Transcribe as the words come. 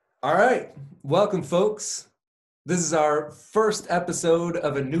All right. Welcome, folks. This is our first episode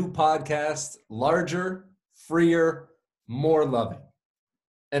of a new podcast, Larger, Freer, More Loving.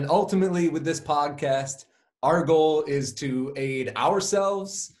 And ultimately, with this podcast, our goal is to aid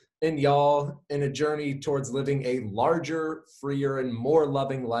ourselves and y'all in a journey towards living a larger, freer, and more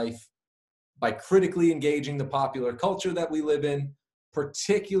loving life by critically engaging the popular culture that we live in,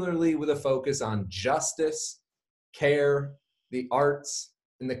 particularly with a focus on justice, care, the arts,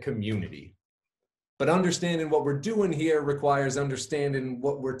 and the community. But understanding what we're doing here requires understanding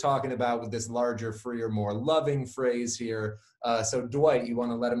what we're talking about with this larger, freer, more loving phrase here. So Dwight, you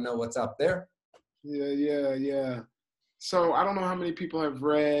want to let them know what's up there? Yeah. So I don't know how many people have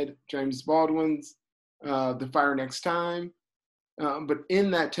read James Baldwin's The Fire Next Time, but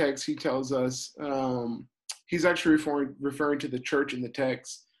in that text, he tells us he's actually referring to the church in the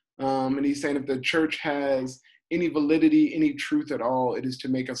text. And he's saying if the church has any validity, any truth at all, it is to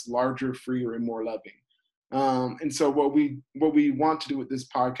make us larger, freer, and more loving. And so what we want to do with this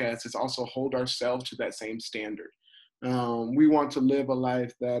podcast is also hold ourselves to that same standard. We want to live a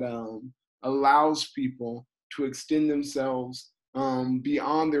life that allows people to extend themselves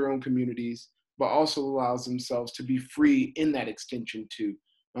beyond their own communities, but also allows themselves to be free in that extension too.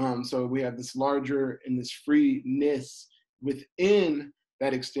 So we have this larger and this freeness within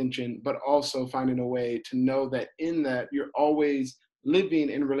that extension, but also finding a way to know that in that you're always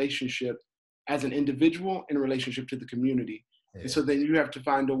living in relationship as an individual in relationship to the community. And Yeah. so then you have to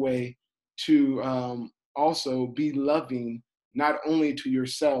find a way to also be loving, not only to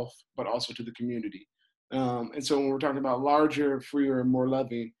yourself, but also to the community. And so when we're talking about larger, freer, and more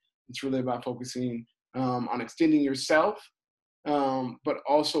loving, it's really about focusing on extending yourself, but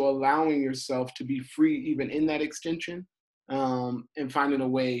also allowing yourself to be free even in that extension, and finding a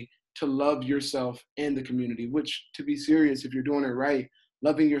way to love yourself and the community, which, to be serious, if you're doing it right,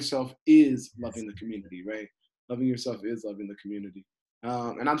 loving yourself is loving the community, right? Loving yourself is loving the community.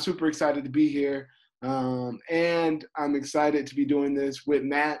 And I'm super excited to be here. And I'm excited to be doing this with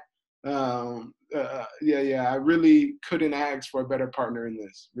Matt. I really couldn't ask for a better partner in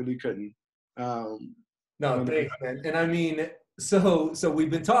this. Really couldn't. No, I'm thanks, man. And I mean, so we've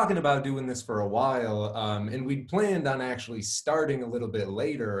been talking about doing this for a while, and we planned on actually starting a little bit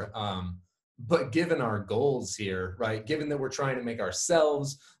later. But given our goals here, right? Given that we're trying to make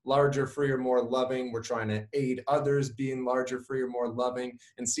ourselves larger, freer, more loving, we're trying to aid others being larger, freer, more loving,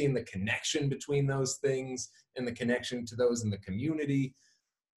 and seeing the connection between those things and the connection to those in the community.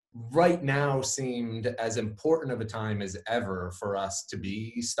 Right now seemed as important of a time as ever for us to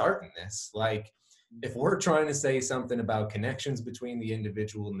be starting this. Like, if we're trying to say something about connections between the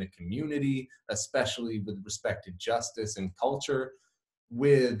individual and the community, especially with respect to justice and culture,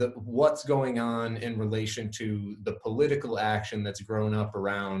 with what's going on in relation to the political action that's grown up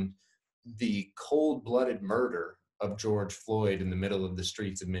around the cold-blooded murder of George Floyd in the middle of the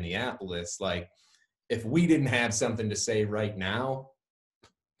streets of Minneapolis, like, if we didn't have something to say right now,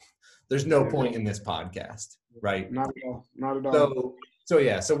 there's no Yeah, point in this podcast, right? not at all. Not at all.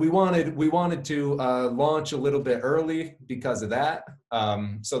 So we wanted to launch a little bit early because of that.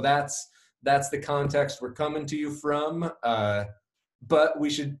 So that's the context we're coming to you from. But we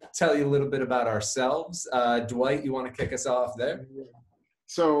should tell you a little bit about ourselves. Dwight, you want to kick us off there?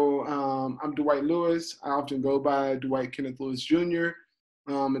 So I'm Dwight Lewis. I often go by Dwight Kenneth Lewis Jr.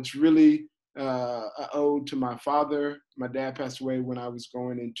 It's really an ode to my father. My dad passed away when I was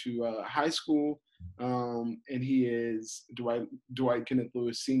going into high school, and he is Dwight Kenneth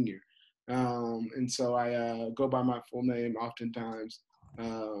Lewis Sr. And so I go by my full name oftentimes,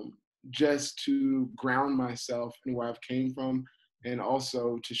 um, just to ground myself in where I've came from, and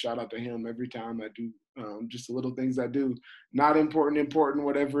also to shout out to him every time I do just the little things I do. Not important,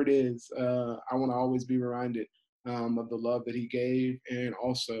 whatever it is. I want to always be reminded of the love that he gave, and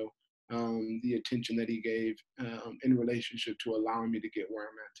also the attention that he gave in relationship to allowing me to get where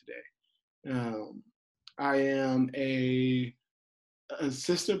I'm at today. I am a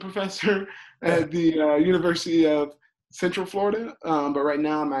assistant professor at the University of Central Florida, but right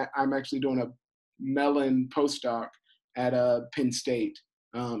now I'm actually doing a Mellon postdoc at Penn State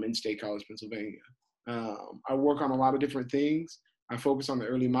in State College, Pennsylvania. I work on a lot of different things. I focus on the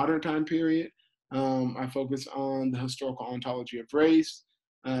early modern time period. I focus on the historical ontology of race.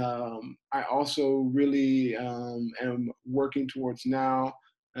 I also really am working towards now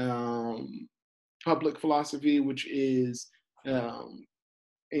public philosophy, which is um,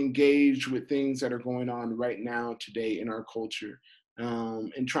 engaged with things that are going on right now today in our culture,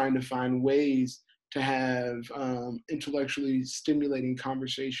 and trying to find ways to have intellectually stimulating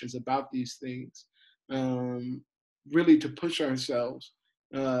conversations about these things, um, really to push ourselves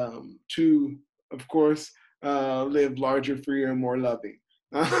to, of course, live larger, freer, and more loving.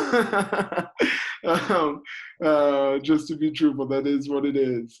 Just to be truthful, that is what it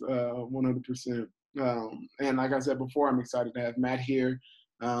is, 100%. And like I said before, I'm excited to have Matt here.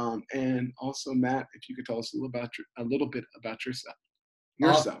 And also, Matt, if you could tell us a little bit about yourself.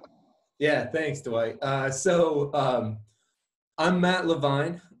 Awesome. Yeah, thanks, Dwight. I'm Matt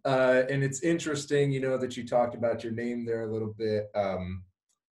Levine, and it's interesting, that you talked about your name there a little bit,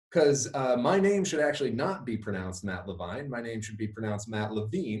 because my name should actually not be pronounced Matt Levine. My name should be pronounced Matt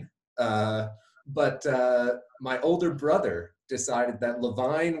Levine. But my older brother decided that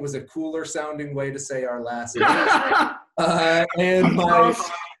Levine was a cooler sounding way to say our last name.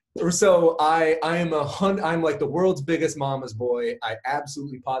 So I'm like the world's biggest mama's boy. I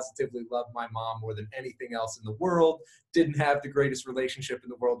absolutely positively love my mom more than anything else in the world. Didn't have the greatest relationship in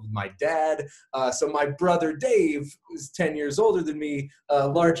the world with my dad. So my brother Dave, who's 10 years older than me,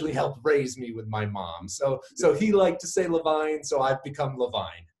 largely helped raise me with my mom. So he liked to say Levine, so I've become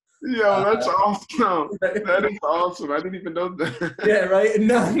Levine. Yo, that's awesome. That is awesome. I didn't even know that. Yeah, right?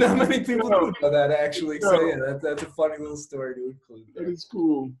 Not many people do know that, actually. So yeah, that's a funny little story to include. That is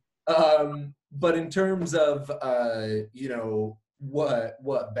cool. But in terms of,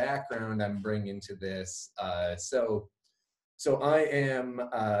 what background I'm bringing to this, so I am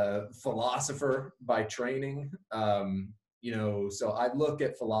a philosopher by training. So I look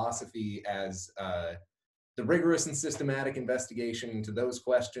at philosophy as the rigorous and systematic investigation into those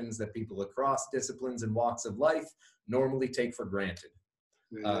questions that people across disciplines and walks of life normally take for granted.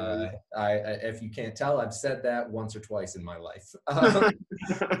 If you can't tell, I've said that once or twice in my life.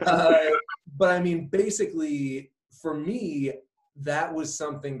 But I mean, basically, for me, that was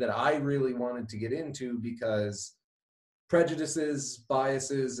something that I really wanted to get into because prejudices,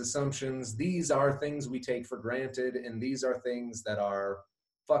 biases, assumptions, these are things we take for granted, and these are things that are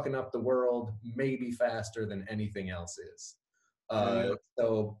fucking up the world maybe faster than anything else is.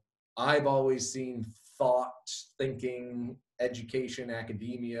 So I've always seen thought, thinking, education,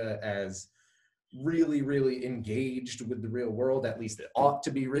 academia as really, really engaged with the real world. At least it ought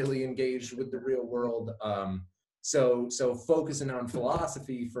to be really engaged with the real world. So focusing on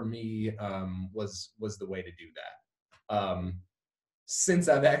philosophy for me was the way to do that. Since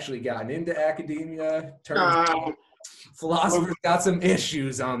I've actually gotten into academia, philosophers got some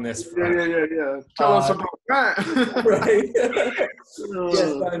issues on this front. Yeah. Tell us about that. Right.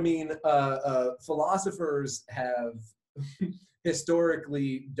 Yes, I mean, philosophers have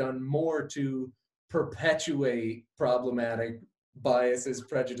historically done more to perpetuate problematic biases,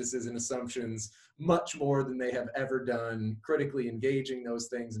 prejudices, and assumptions much more than they have ever done critically engaging those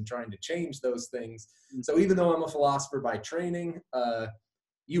things and trying to change those things. So even though I'm a philosopher by training,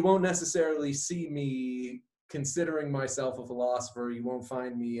 you won't necessarily see me considering myself a philosopher. You won't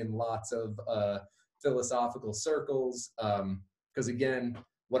find me in lots of philosophical circles, because again,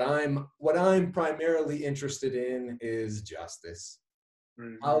 what I'm primarily interested in is justice.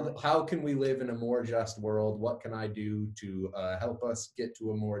 How can we live in a more just world? What can I do to help us get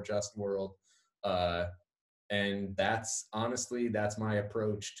to a more just world? And that's my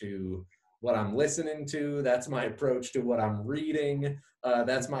approach to what I'm listening to. That's my approach to what I'm reading.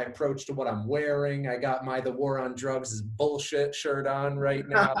 That's my approach to what I'm wearing. I got my The War on Drugs is Bullshit shirt on right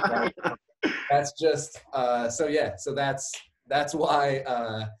now. That's just, so that's why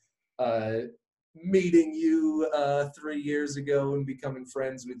meeting you 3 years ago and becoming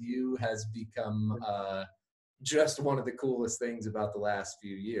friends with you has become just one of the coolest things about the last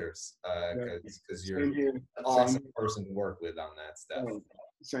few years, because you're an awesome person to work with on that stuff.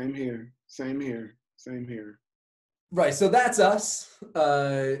 Same here. Right, so that's us,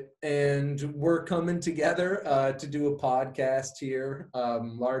 and we're coming together to do a podcast here,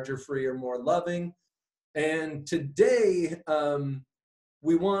 Larger, Freer, More Loving. And today,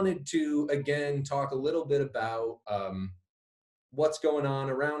 we wanted to, again, talk a little bit about what's going on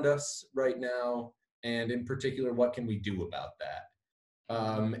around us right now, and in particular, what can we do about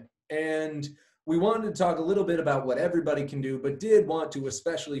that? And we wanted to talk a little bit about what everybody can do, but did want to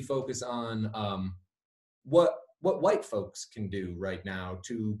especially focus on what white folks can do right now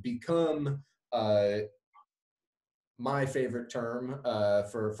to become, my favorite term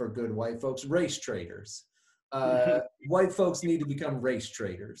for good white folks, race traders. White folks need to become race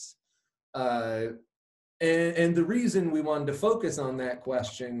traders. And the reason we wanted to focus on that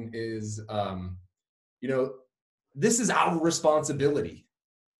question is, this is our responsibility.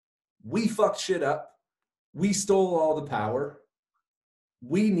 We fucked shit up. We stole all the power.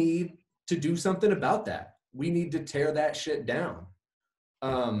 We need to do something about that. We need to tear that shit down.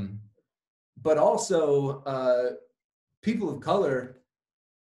 But also, people of color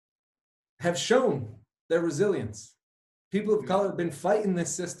have shown their resilience. People of Yeah. color have been fighting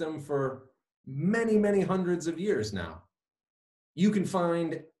this system for many, many hundreds of years now. You can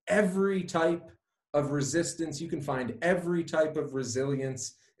find every type of resistance, you can find every type of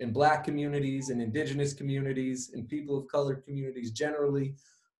resilience in Black communities and Indigenous communities and people of color communities generally.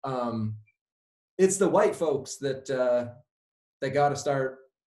 Um, it's the white folks that got to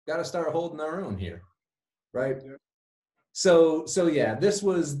start holding our own here, right? Yeah. So yeah, this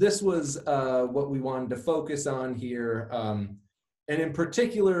was what we wanted to focus on here, and in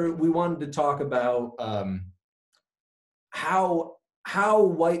particular, we wanted to talk about how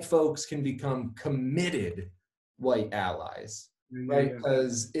white folks can become committed white allies, Yeah. right? Yeah.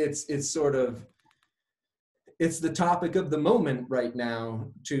 Because it's the topic of the moment right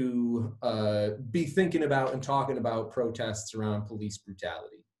now to be thinking about and talking about protests around police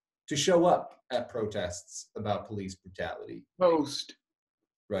brutality, to show up at protests about police brutality, Post.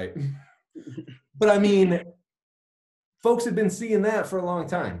 right? But I mean, folks have been seeing that for a long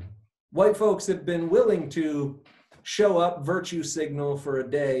time. White folks have been willing to show up, virtue signal for a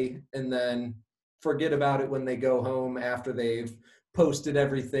day, and then forget about it when they go home after they've posted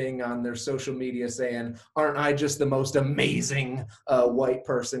everything on their social media saying, "Aren't I just the most amazing white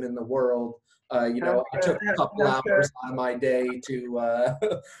person in the world? I took a couple hours out of my day to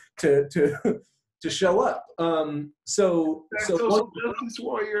to show up." So social justice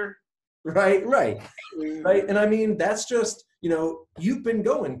warrior. right. And I mean, that's just, you've been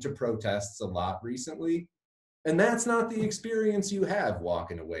going to protests a lot recently, and that's not the experience you have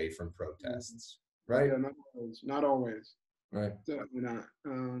walking away from protests, right? Yeah, not always. Not always. Right. Definitely not.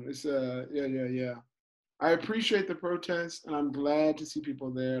 It's yeah. I appreciate the protest, and I'm glad to see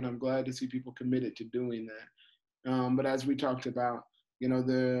people there, and I'm glad to see people committed to doing that. But as we talked about,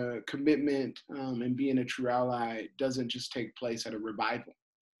 the commitment and being a true ally doesn't just take place at a revival,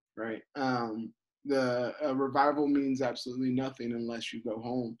 right? The revival means absolutely nothing unless you go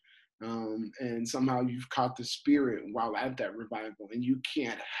home, and somehow you've caught the spirit while at that revival, and you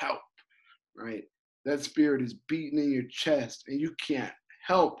can't help, right? That spirit is beating in your chest, and you can't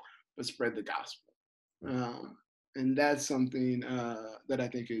help but spread the gospel. And that's something that I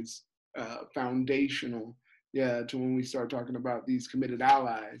think is foundational, to when we start talking about these committed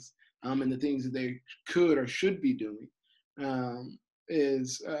allies, and the things that they could or should be doing,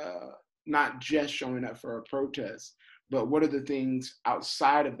 is not just showing up for a protest, but what are the things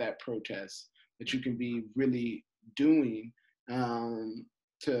outside of that protest that you can be really doing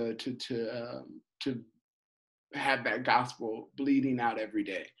to have that gospel bleeding out every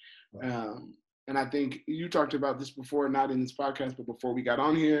day. And I think you talked about this before, not in this podcast, but before we got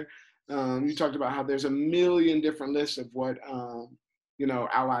on here, you talked about how there's a million different lists of what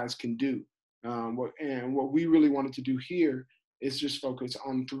allies can do. What we really wanted to do here is just focus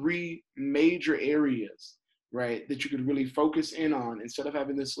on 3 major areas, right, that you could really focus in on. Instead of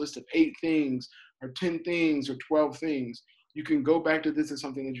having this list of 8 things or 10 things or 12 things, you can go back to this as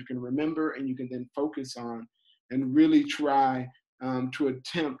something that you can remember and you can then focus on and really try to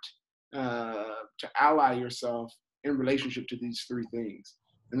attempt to ally yourself in relationship to these 3 things.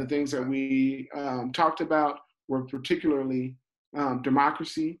 And the things that we talked about were particularly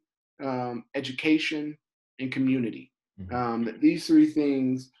democracy, education, and community. These 3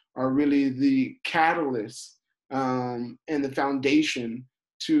 things are really the catalyst and the foundation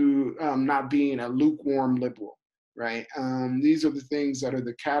to not being a lukewarm liberal, right? These are the things that are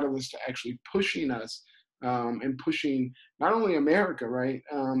the catalyst to actually pushing us and pushing not only America, right?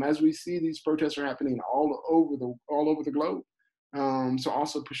 As we see these protests are happening all over the globe. So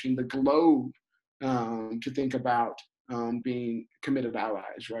also pushing the globe to think about being committed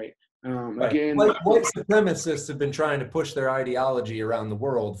allies, right? Right. Again, White supremacists have been trying to push their ideology around the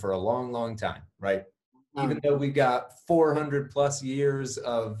world for a long, long time, right? Even though we got 400 plus years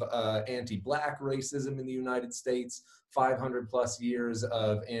of anti-Black racism in the United States, 500 plus years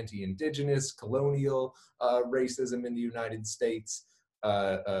of anti-Indigenous colonial racism in the United States,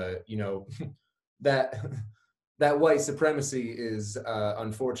 that white supremacy is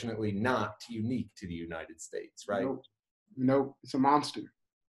unfortunately not unique to the United States, right? Nope. It's a monster.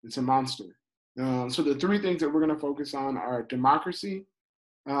 It's a monster. So the 3 things that we're going to focus on are democracy,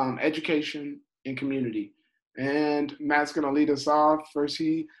 education, and community. And Matt's going to lead us off. First,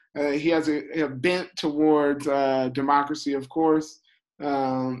 he has a bent towards democracy, of course.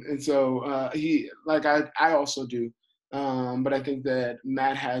 And so he, like I also do. But I think that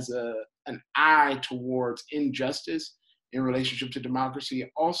Matt has an eye towards injustice in relationship to democracy,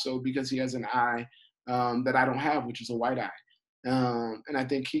 also because he has an eye that I don't have, which is a white eye. And I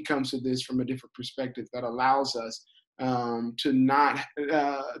think he comes to this from a different perspective that allows us to not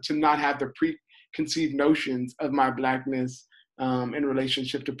have the preconceived notions of my blackness in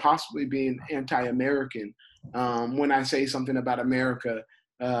relationship to possibly being anti-American. When I say something about America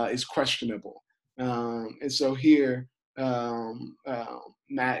is questionable, and so here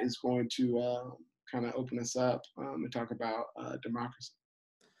Matt is going to kind of open us up and talk about democracy.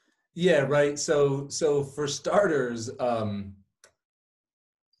 Yeah, right. So for starters,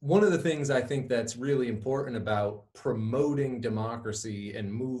 one of the things I think that's really important about promoting democracy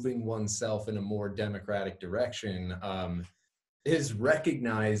and moving oneself in a more democratic direction is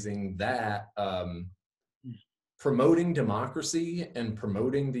recognizing that promoting democracy and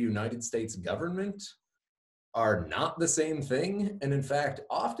promoting the United States government are not the same thing, and in fact,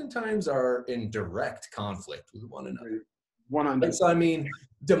 oftentimes are in direct conflict with one another. 100. So, I mean,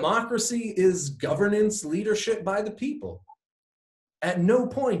 democracy is governance, leadership by the people. At no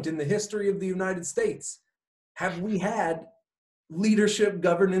point in the history of the United States have we had leadership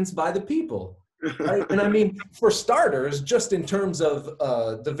governance by the people. Right? And I mean, for starters, just in terms of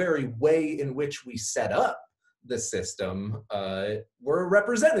the very way in which we set up the system, we're a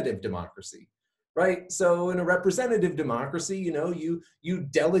representative democracy, right? So in a representative democracy, you know, you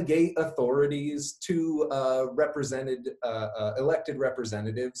delegate authorities to elected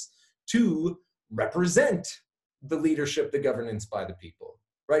representatives to represent the leadership, the governance by the people,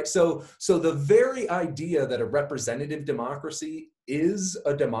 right? So the very idea that a representative democracy is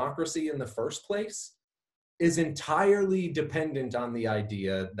a democracy in the first place is entirely dependent on the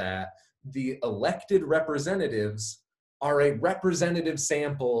idea that the elected representatives are a representative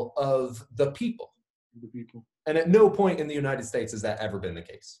sample of the people. The people. And at no point in the United States has that ever been the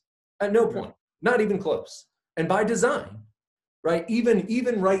case. At no point, not even close. And by design, right?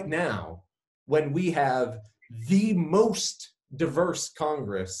 Even right now, when we have the most diverse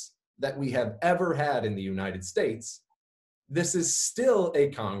Congress that we have ever had in the United States, this is still a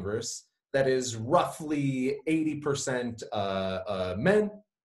Congress that is roughly 80% men,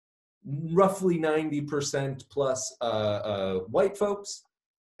 roughly 90% plus white folks,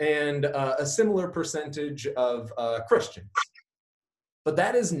 and a similar percentage of Christians. But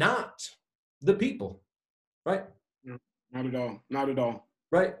that is not the people, right? No, not at all. Not at all.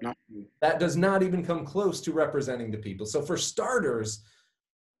 Right? Not That does not even come close to representing the people. So for starters,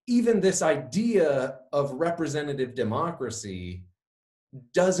 even this idea of representative democracy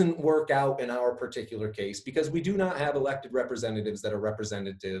doesn't work out in our particular case because we do not have elected representatives that are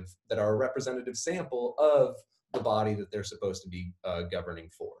a representative sample of the body that they're supposed to be governing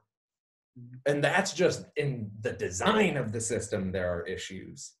for. And that's just in the design of the system, there are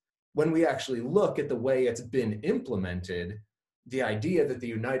issues. When we actually look at the way it's been implemented, the idea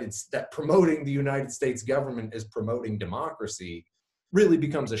that promoting the United States government is promoting democracy really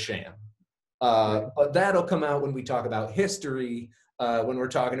becomes a sham. But that'll come out when we talk about history, when we're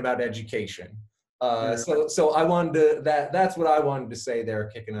talking about education. So I wanted to, that's what I wanted to say there,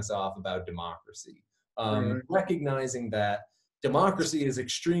 kicking us off about democracy. Recognizing that democracy is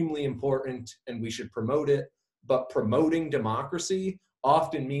extremely important and we should promote it, but promoting democracy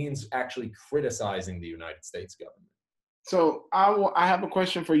often means actually criticizing the United States government. So I have a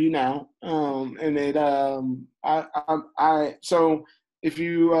question for you now, and it so if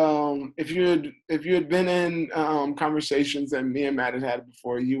you had been in conversations that me and Matt had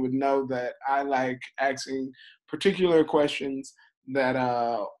before, you would know that I like asking particular questions that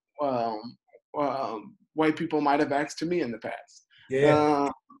white people might have asked to me in the past. Yeah.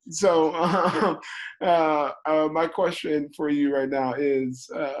 My question for you right now is,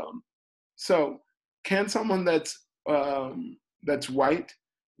 so can someone that's white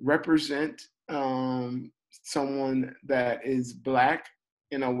represent someone that is black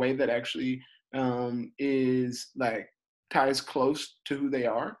in a way that actually is like ties close to who they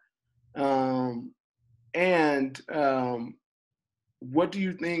are? And what do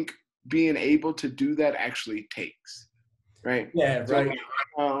you think being able to do that actually takes? Right? Yeah, right.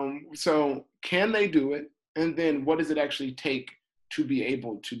 So can they do it? And then what does it actually take to be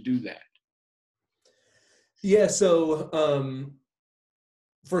able to do that? Yeah, so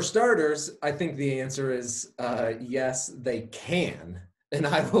for starters, I think the answer is yes, they can. And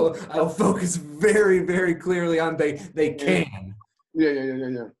I will focus very, very clearly on they can.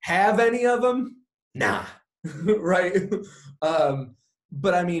 Yeah. Have any of them? Nah. Right?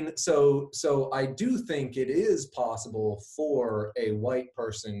 But I mean, so I do think it is possible for a white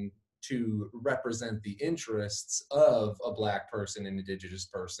person to represent the interests of a black person, an indigenous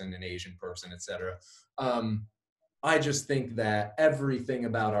person, an Asian person, etc. I just think that everything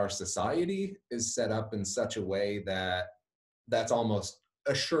about our society is set up in such a way that that's almost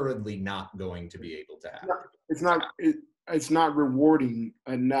assuredly not going to be able to happen. it's not it's not rewarding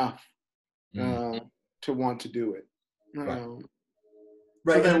enough Mm, uh, to want to do it. right. So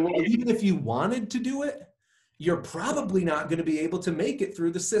Right. And I then mean, even if you wanted to do it, you're probably not going to be able to make it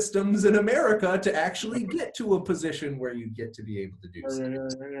through the systems in America to actually get to a position where you get to be able to do so.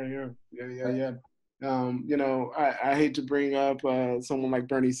 yeah. You know, I hate to bring up someone like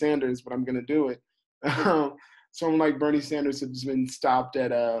Bernie Sanders, but I'm going to do it. Someone like Bernie Sanders has been stopped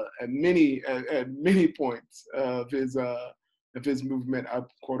at many points of his movement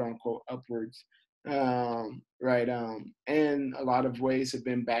up, quote unquote, upwards. Right. And a lot of ways have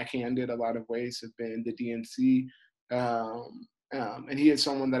been backhanded. A lot of ways have been the DNC. And he is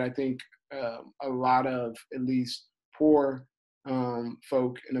someone that I think a lot of at least poor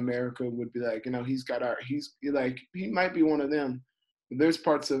folk in America would be like, you know, he's like, he might be one of them. But there's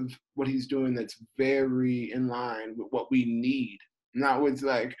parts of what he's doing that's very in line with what we need. Not with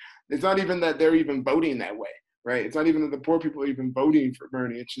like, it's not even that they're even voting that way, right? It's not even that the poor people are even voting for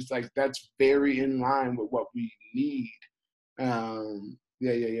Bernie. It's just like that's very in line with what we need.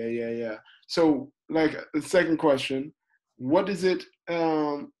 Yeah. So, like the second question, what is it?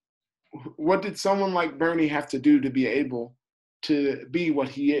 What did someone like Bernie have to do to be able to be what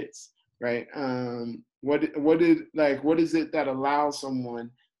he is, right? What is it that allows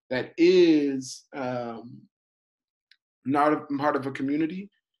someone that is not a part of a community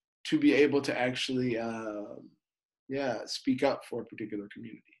to be able to actually speak up for a particular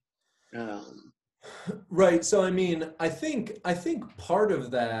community? Um, Right. So I mean, I think part of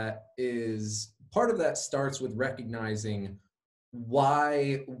that starts with recognizing why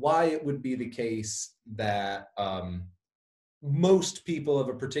it would be the case that most people of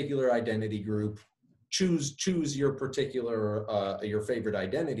a particular identity group choose your particular your favorite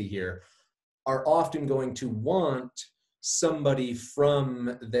identity here are often going to want somebody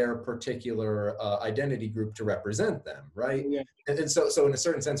from their particular identity group to represent them, right? yeah, And so in a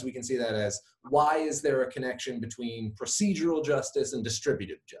certain sense, we can see that as why is there a connection between procedural justice and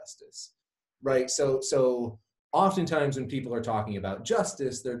distributive justice, right? So oftentimes when people are talking about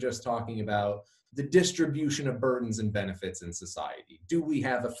justice, they're just talking about the distribution of burdens and benefits in society. Do we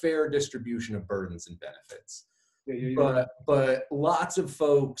have a fair distribution of burdens and benefits? But lots of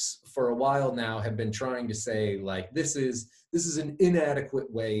folks for a while now have been trying to say like this is an inadequate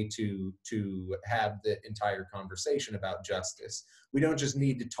way to have the entire conversation about justice. We don't just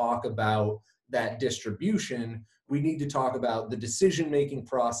need to talk about that distribution. We need to talk about the decision making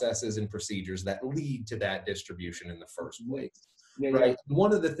processes and procedures that lead to that distribution in the first place. yeah. Right.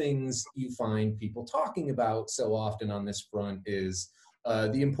 One of the things you find people talking about so often on this front is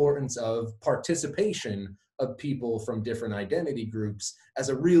the importance of participation of people from different identity groups as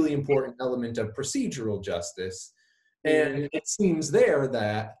a really important element of procedural justice. And it seems there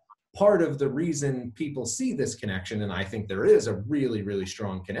that part of the reason people see this connection, and I think there is a really, really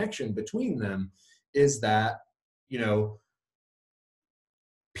strong connection between them, is that, you know,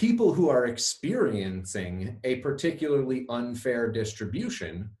 people who are experiencing a particularly unfair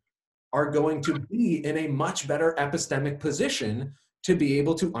distribution are going to be in a much better epistemic position to be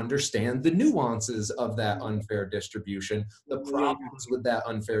able to understand the nuances of that unfair distribution, the problems with that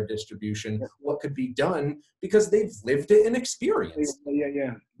unfair distribution, what could be done because they've lived it and experienced.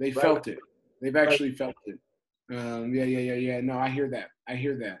 Yeah. They Right. felt it. They've Right. actually felt it. Yeah. No, I hear that. I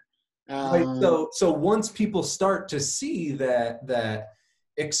hear that. Right. Um, So once people start to see that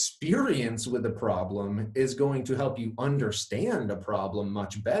experience with a problem is going to help you understand a problem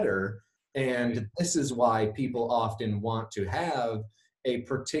much better, and this is why people often want to have a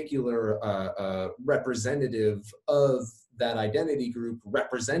particular representative of that identity group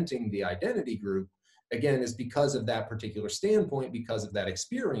representing the identity group. Again, is because of that particular standpoint, because of that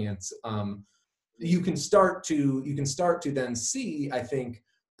experience. You can start to then see, I think,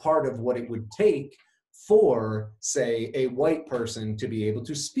 part of what it would take for, say, a white person to be able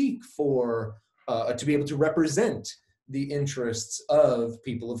to speak for, to be able to represent the interests of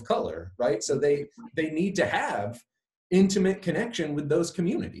people of color, right? So they need to have intimate connection with those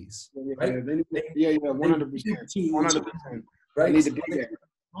communities, right? They, they need 100%, to, 100%. They right? need So to be they, there.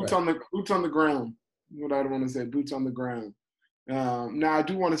 right. Boots on the ground. What I want to say, boots on the ground. Now I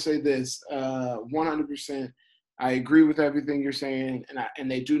do want to say this, 100%. I agree with everything you're saying, and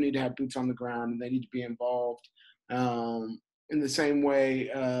they do need to have boots on the ground, and they need to be involved. In the same way,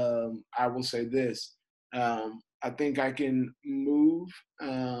 I will say this. I think I can move,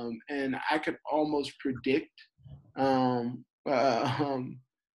 and I could almost predict um, uh, um,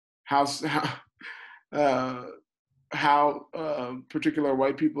 how uh, particular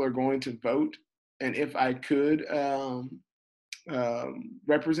white people are going to vote, and if I could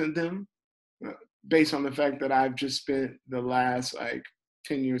represent them, based on the fact that I've just spent the last like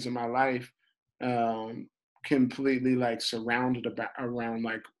 10 years of my life um, completely like surrounded around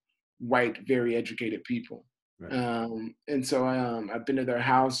like white, very educated people. Right. And so I've been to their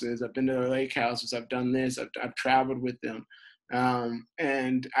houses, I've been to their lake houses, I've done this, I've traveled with them.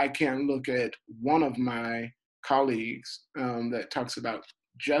 And I can't look at one of my colleagues that talks about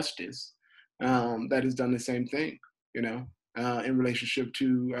justice that has done the same thing, you know, in relationship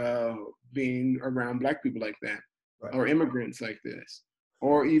to being around Black people like that, Right. or immigrants like this,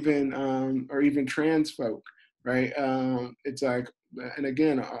 or even trans folk, right? It's like, and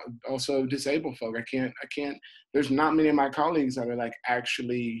again, also disabled folk. I can't. There's not many of my colleagues that are like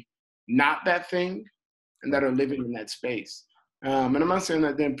actually not that thing, and that Right. are living in that space. And I'm not saying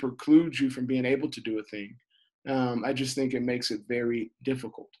that then precludes you from being able to do a thing. I just think it makes it very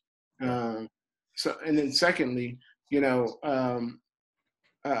difficult. Right. Um, so, and then secondly, you know,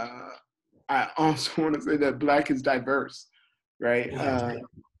 uh, I also want to say that Black is diverse, right? Yeah.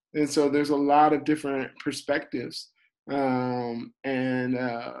 And so there's a lot of different perspectives, and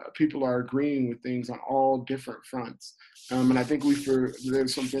people are agreeing with things on all different fronts. And I think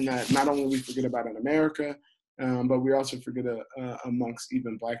there's something that not only we forget about in America, but we also forget amongst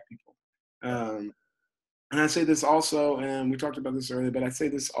even Black people. Um, and I say this also, and we talked about this earlier, but I say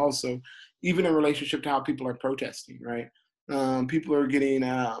this also, even in relationship to how people are protesting, right? People are getting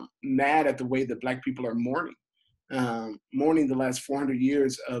mad at the way that Black people are mourning the last 400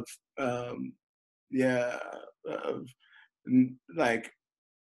 years of, yeah, of like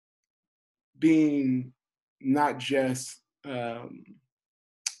being not just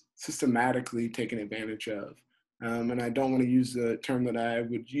systematically taken advantage of. And I don't want to use the term that I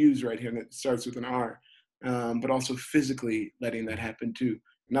would use right here, and it starts with an R, but also physically letting that happen too,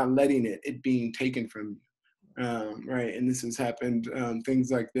 not letting it being taken from you, right? And this has happened,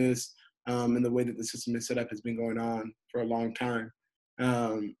 things like this, and the way that the system is set up has been going on for a long time.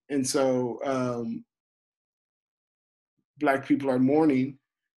 And so Black people are mourning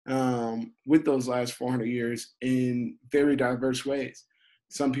with those last 400 years in very diverse ways.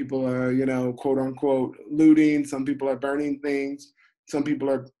 Some people are, you know, quote unquote, looting. Some people are burning things. Some people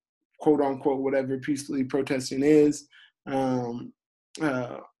are, quote unquote, whatever peacefully protesting is. Um,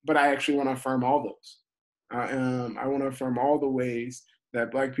 but I actually want to affirm all those. I want to affirm all the ways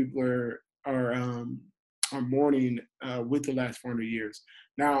that Black people are mourning with the last 400 years.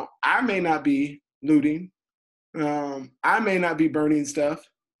 Now, I may not be looting. I may not be burning stuff,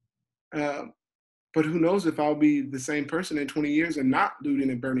 uh, but who knows if I'll be the same person in 20 years and not looting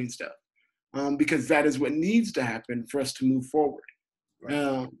and burning stuff, because that is what needs to happen for us to move forward. Right.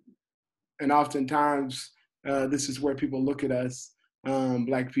 Um, and oftentimes, this is where people look at us,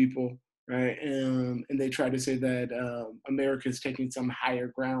 Black people, right? And they try to say that America is taking some higher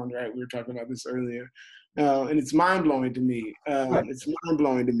ground, right? We were talking about this earlier. And it's mind blowing to me. Right. It's mind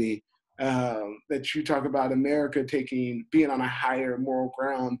blowing to me that you talk about America being on a higher moral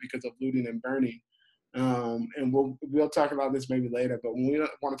ground because of looting and burning. And we'll talk about this maybe later, but when we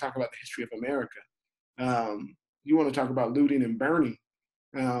want to talk about the history of America, you want to talk about looting and burning.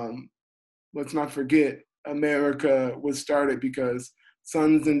 Um, let's not forget America was started because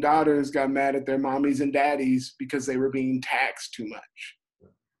sons and daughters got mad at their mommies and daddies because they were being taxed too much,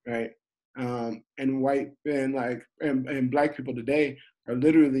 right? And and Black people today are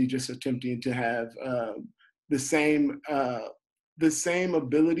literally just attempting to have the same the same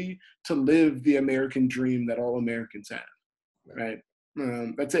ability to live the American dream that all Americans have, right?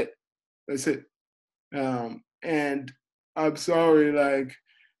 That's it. That's it. And I'm sorry, like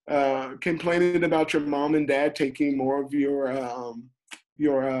complaining about your mom and dad taking more of your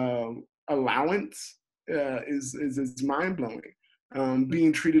allowance is mind blowing.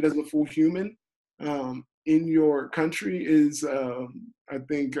 Being treated as a full human in your country is, I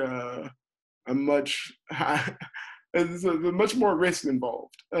think, a much there's a much more risk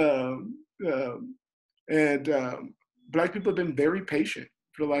involved. And Black people have been very patient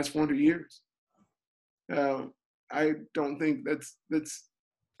for the last 400 years. Uh, I don't think that's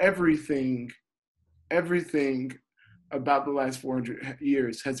everything. Everything about the last 400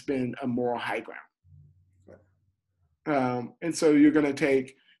 years has been a moral high ground. And so you're going to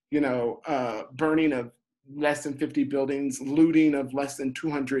take, you know, burning of less than 50 buildings, looting of less than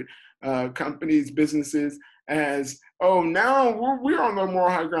 200 companies, businesses, as, oh, now we're on the moral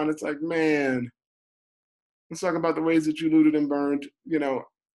high ground. It's like, man, let's talk about the ways that you looted and burned, you know,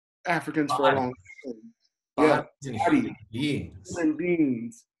 Africans for a long time. Yeah, Bodies and bodies, human beings. human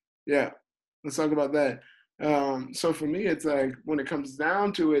beings. Yeah, let's talk about that. So for me, it's like when it comes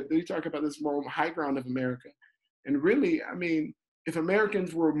down to it, we talk about this moral high ground of America. And really, I mean, if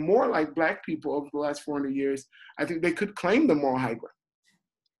Americans were more like Black people over the last 400 years, I think they could claim the moral high ground.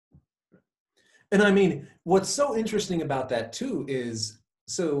 And I mean, what's so interesting about that too is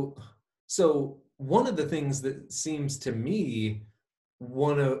so one of the things that seems to me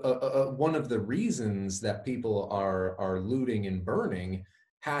one of the reasons that people are looting and burning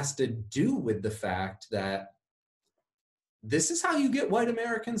has to do with the fact that this is how you get white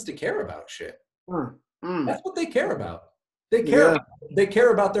Americans to care about shit. That's what they care about. Yeah. They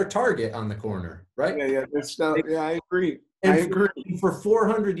care about their Target on the corner, right? Yeah. I agree. I agree. For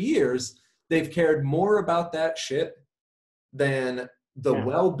 400 years, they've cared more about that shit than the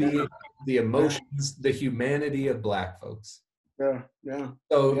well-being, the emotions, the humanity of Black folks. Yeah.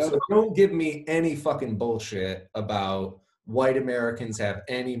 So don't give me any fucking bullshit about white Americans have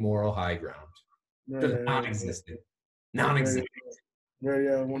any moral high ground. Just non-existent. Non-existent. Yeah,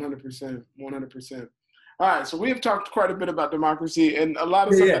 100%. 100%. All right, so we have talked quite a bit about democracy and a lot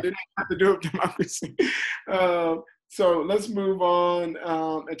of stuff that didn't have to do with democracy. So let's move on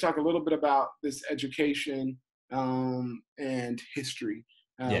and talk a little bit about this education and history.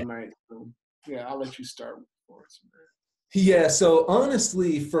 Right. I'll let you start for us. Yeah, so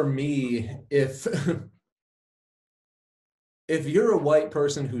honestly, for me, if you're a white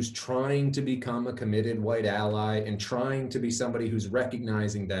person who's trying to become a committed white ally and trying to be somebody who's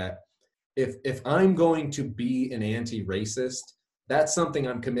recognizing that if I'm going to be an anti-racist, that's something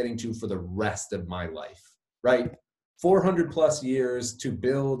I'm committing to for the rest of my life, right? 400 plus years to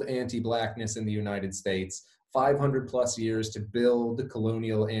build anti-Blackness in the United States, 500 plus years to build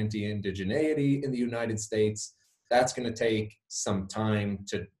colonial anti-indigeneity in the United States. That's going to take some time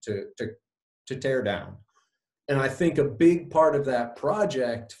to tear down. And I think a big part of that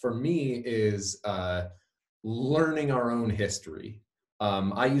project for me is learning our own history.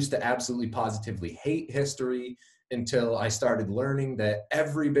 I used to absolutely positively hate history until I started learning that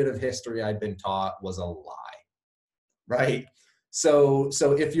every bit of history I'd been taught was a lie, right? So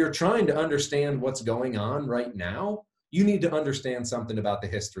if you're trying to understand what's going on right now, you need to understand something about the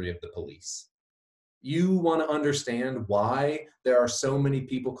history of the police. You want to understand why there are so many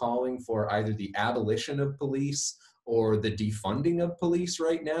people calling for either the abolition of police or the defunding of police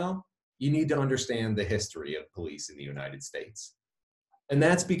right now. You need to understand the history of police in the United States. And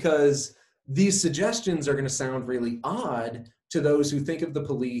that's because these suggestions are going to sound really odd to those who think of the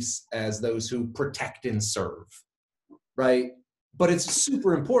police as those who protect and serve, right? But it's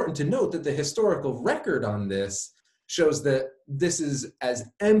super important to note that the historical record on this shows that this is as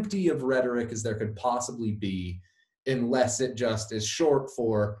empty of rhetoric as there could possibly be, unless it just is short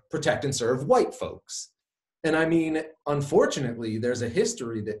for protect and serve white folks. And I mean, unfortunately, there's a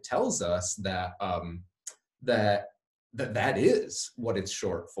history that tells us that that is what it's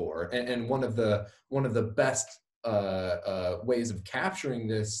short for. And one of the best ways of capturing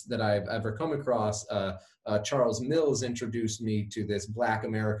this that I've ever come across, Charles Mills introduced me to this Black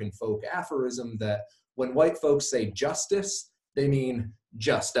American folk aphorism that when white folks say justice, they mean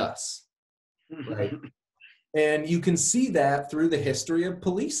just us, right? And you can see that through the history of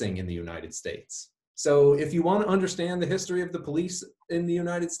policing in the United States. So if you want to understand the history of the police in the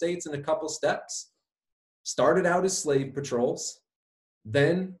United States in a couple steps, started out as slave patrols,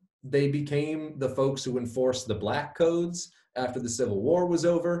 then they became the folks who enforced the Black codes after the Civil War was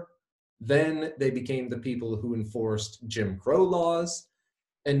over. Then they became the people who enforced Jim Crow laws.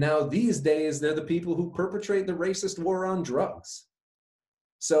 And now these days, they're the people who perpetrate the racist war on drugs.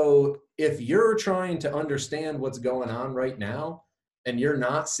 So if you're trying to understand what's going on right now, and you're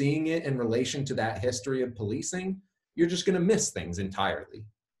not seeing it in relation to that history of policing, you're just going to miss things entirely.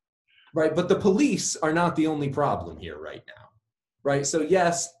 Right? But the police are not the only problem here right now. Right? So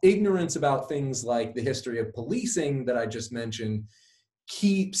yes, ignorance about things like the history of policing that I just mentioned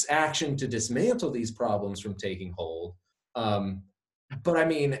keeps action to dismantle these problems from taking hold. But I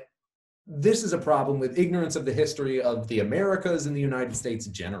mean, this is a problem with ignorance of the history of the Americas and the United States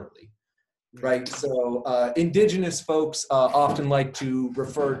generally, right? So indigenous folks often like to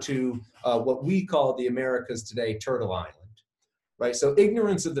refer to what we call the Americas today, Turtle Island, right? So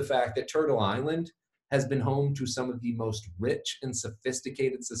ignorance of the fact that Turtle Island has been home to some of the most rich and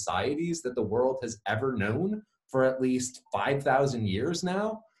sophisticated societies that the world has ever known for at least 5,000 years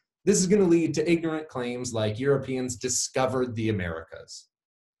now. This is going to lead to ignorant claims like Europeans discovered the Americas.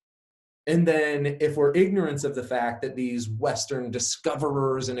 And then if we're ignorant of the fact that these Western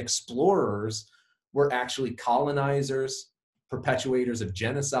discoverers and explorers were actually colonizers, perpetuators of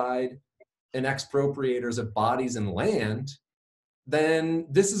genocide, and expropriators of bodies and land, then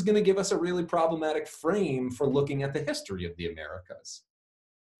this is going to give us a really problematic frame for looking at the history of the Americas.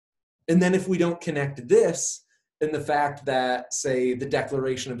 And then if we don't connect this and the fact that, say, the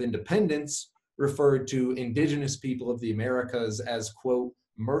Declaration of Independence referred to indigenous people of the Americas as, quote,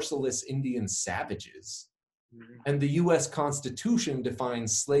 merciless Indian savages. And the US Constitution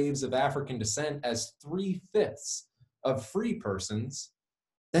defines slaves of African descent as 3/5 of free persons,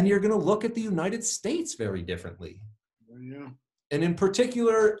 then you're going to look at the United States very differently. Yeah. And in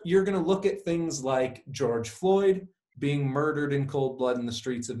particular, you're going to look at things like George Floyd being murdered in cold blood in the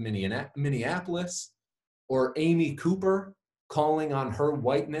streets of Minneapolis, or Amy Cooper calling on her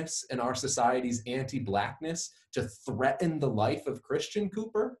whiteness and our society's anti-blackness to threaten the life of Christian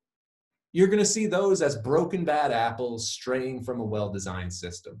Cooper. You're going to see those as broken bad apples straying from a well-designed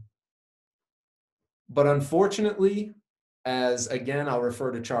system. But unfortunately, as again, I'll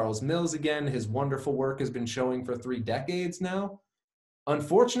refer to Charles Mills again, his wonderful work has been showing for 3 decades now.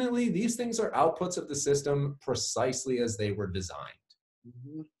 Unfortunately, these things are outputs of the system precisely as they were designed.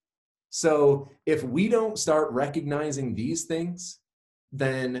 Mm-hmm. So if we don't start recognizing these things,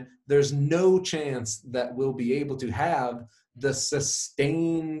 then there's no chance that we'll be able to have the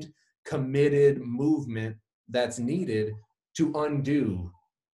sustained, committed movement that's needed to undo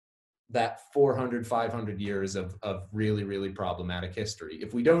that 400, 500 years of really, really problematic history.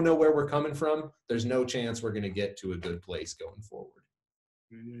 If we don't know where we're coming from, there's no chance we're going to get to a good place going forward.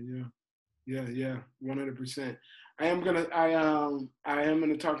 Yeah, 100%. I am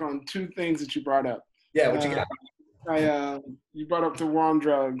gonna talk on 2 things that you brought up. Yeah, what you got? You brought up the war on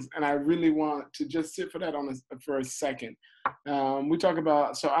drugs, and I really want to just sit for that for a second. We talk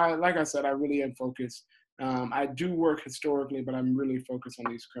about, so like I said, I really am focused. I do work historically, but I'm really focused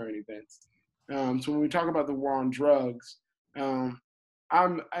on these current events. So when we talk about the war on drugs, I'm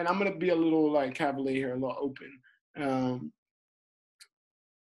going to be a little like cavalier here, a little open.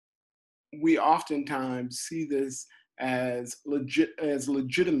 We oftentimes see this as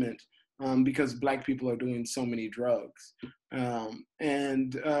legitimate because Black people are doing so many drugs. As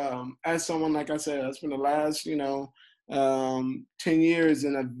someone, like I said, I spent the last 10 years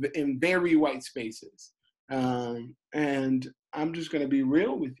in very white spaces. And I'm just going to be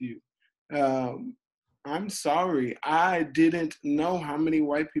real with you. I'm sorry. I didn't know how many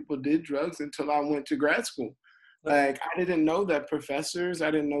white people did drugs until I went to grad school. Like, I didn't know that professors, I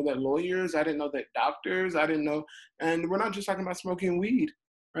didn't know that lawyers, I didn't know that doctors, I didn't know. And we're not just talking about smoking weed,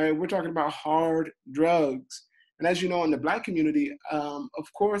 right? We're talking about hard drugs. And as you know, in the Black community,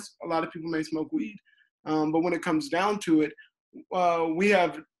 of course, a lot of people may smoke weed. But when it comes down to it, we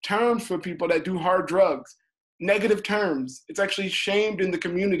have terms for people that do hard drugs, negative terms. It's actually shamed in the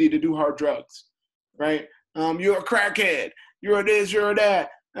community to do hard drugs, right? You're a crackhead, you're a this, you're a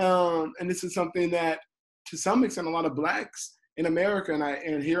that. And this is something that, to some extent, a lot of Blacks in America,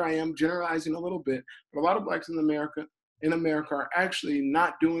 and here I am generalizing a little bit, but a lot of Blacks in America are actually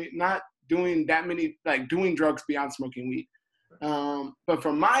not doing that many, like doing drugs beyond smoking weed. But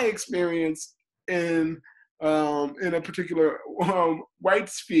from my experience in a particular white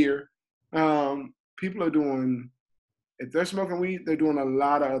sphere, people are doing, if they're smoking weed, they're doing a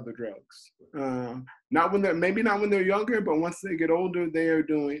lot of other drugs. Maybe not when they're younger, but once they get older, they are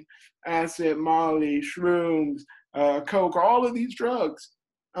doing acid, Molly, shrooms, coke, all of these drugs,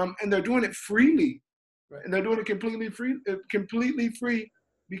 and they're doing it freely, right? And they're doing it completely free,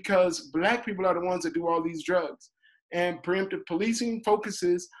 because Black people are the ones that do all these drugs. And preemptive policing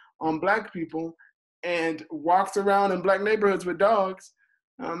focuses on Black people and walks around in Black neighborhoods with dogs,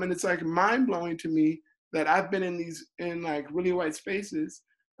 and it's like mind blowing to me that I've been in like really white spaces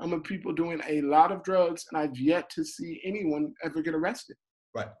of people doing a lot of drugs, and I've yet to see anyone ever get arrested.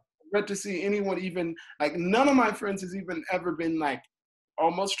 Right. I've yet to see anyone even, like, none of my friends has even ever been like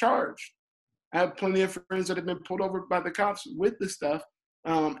almost charged. I have plenty of friends that have been pulled over by the cops with the stuff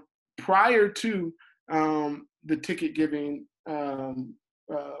prior to the ticket giving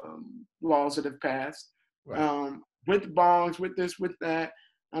laws that have passed, right. With bongs, with this, with that,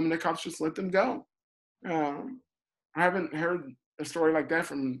 the cops just let them go. I haven't heard a story like that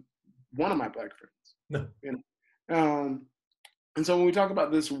from one of my Black friends. No. And so when we talk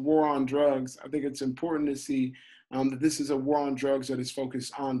about this war on drugs, I think it's important to see that this is a war on drugs that is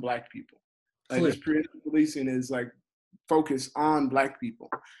focused on Black people. Like, this preemptive policing is like focused on Black people.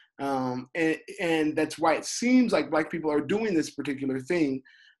 And that's why it seems like Black people are doing this particular thing.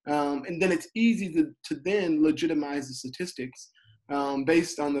 And then it's easy to then legitimize the statistics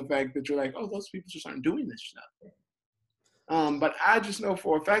based on the fact that you're like, oh, those people just aren't doing this stuff. But I just know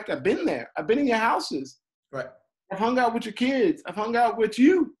for a fact, I've been there. I've been in your houses. Right. I've hung out with your kids. I've hung out with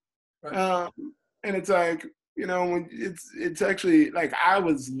you. Right. And it's like, when it's actually like, I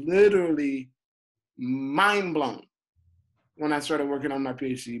was literally mind blown when I started working on my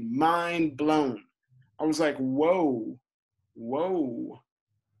PhD. Mind blown I was like, whoa,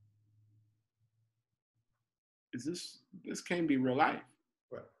 this can't be real life.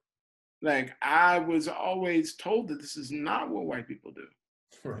 Right. Like, I was always told that this is not what white people do.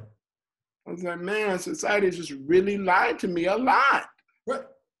 Right. I was like, man, society just really lied to me a lot. Right.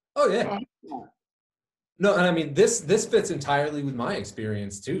 Oh yeah. No, and I mean this fits entirely with my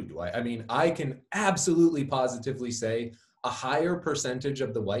experience too, Dwight. I mean, I can absolutely positively say a higher percentage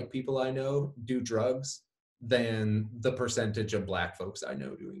of the white people I know do drugs than the percentage of black folks I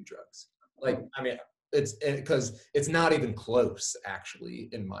know doing drugs. Like, I mean, it's because it's not even close actually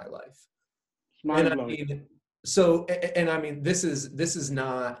in my life. It's And mind I blowing. mean, so and I mean, this is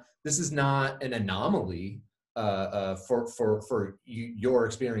not an anomaly for your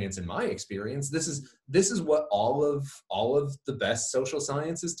experience and my experience. This is what all of the best social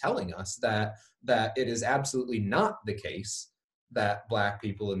science is telling us, that it is absolutely not the case that black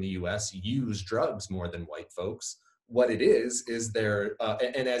people in the U.S. use drugs more than white folks. What it is there,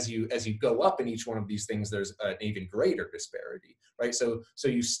 and as you go up in each one of these things, there's an even greater disparity, right? So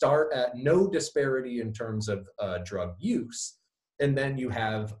you start at no disparity in terms of drug use, and then you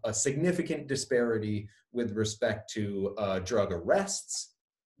have a significant disparity with respect to drug arrests.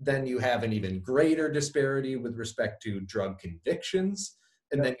 Then you have an even greater disparity with respect to drug convictions.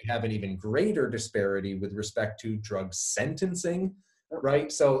 And then you have an even greater disparity with respect to drug sentencing, right?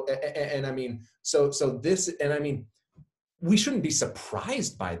 So, and I mean, so this, and I mean, we shouldn't be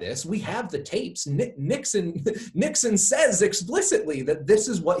surprised by this. We have the tapes. Nixon says explicitly that this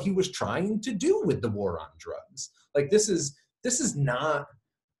is what he was trying to do with the war on drugs. Like, this is not.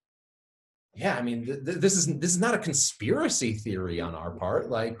 Yeah, I mean, this is not a conspiracy theory on our part.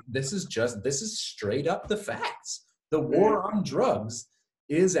 Like, this is straight up the facts. The war on drugs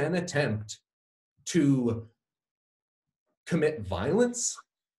is an attempt to commit violence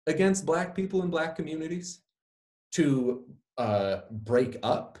against black people and black communities, to break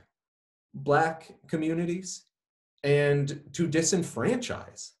up black communities, and to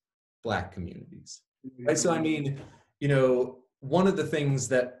disenfranchise black communities. Right. So I mean, one of the things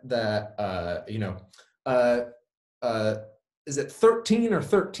that is it 13 or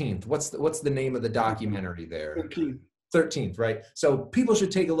 13th? What's the name of the documentary there? 13th, right? So people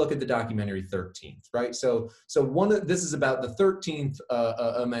should take a look at the documentary 13th, right? So this is about the 13th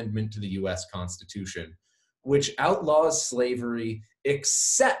amendment to the U.S. Constitution, which outlaws slavery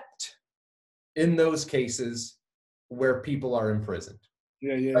except in those cases where people are imprisoned.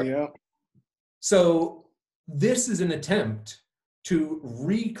 Yeah. So this is an attempt to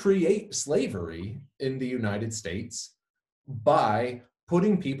recreate slavery in the United States by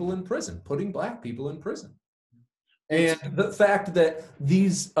putting people in prison, putting black people in prison. And the fact that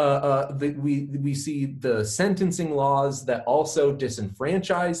these we see the sentencing laws that also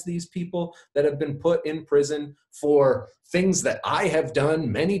disenfranchise these people that have been put in prison for things that I have done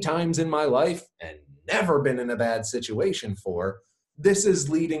many times in my life and never been in a bad situation for, this is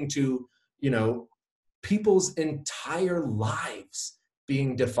leading to, people's entire lives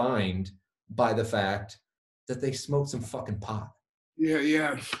being defined by the fact that they smoke some fucking pot.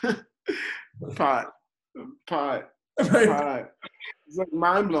 Yeah. Pot. Right. It's like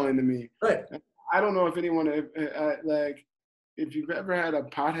mind blowing to me. Right. I don't know if anyone, if you've ever had a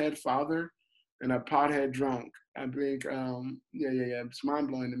pothead father and a pothead drunk. I think, yeah. It's mind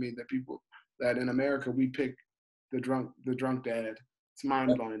blowing to me that in America we pick the drunk dad. It's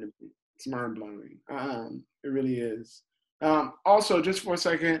mind blowing to me. It's mind blowing. It really is. Also, just for a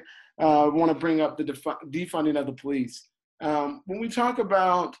second, I want to bring up the defunding of the police. When we talk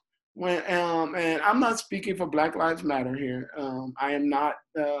about and I'm not speaking for Black Lives Matter here. I am not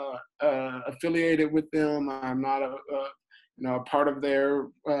affiliated with them. I'm not a part of their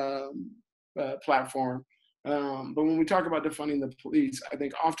platform. But when we talk about defunding the police, I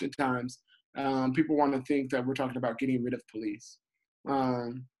think oftentimes people want to think that we're talking about getting rid of police.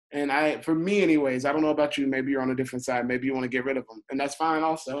 And for me anyways, I don't know about you, maybe you're on a different side, maybe you want to get rid of them, and that's fine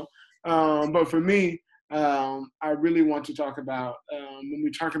also. But for me, I really want to talk about, when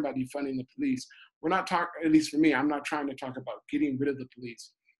we're talking about defunding the police, we're not talking, at least for me, I'm not trying to talk about getting rid of the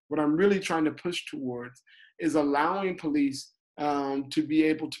police. What I'm really trying to push towards is allowing police to be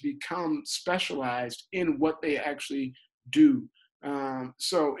able to become specialized in what they actually do.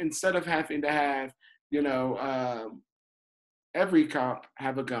 So instead of having to have, every cop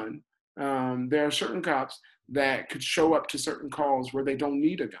have a gun, there are certain cops that could show up to certain calls where they don't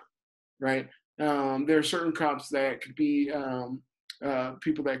need a gun, right? There are certain cops that could be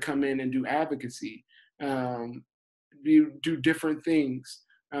people that come in and do advocacy, do different things,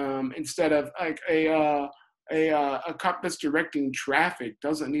 instead of like a cop that's directing traffic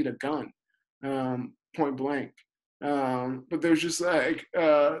doesn't need a gun. point blank. But there's just like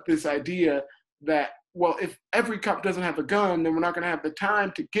this idea that, well, if every cop doesn't have a gun, then we're not going to have the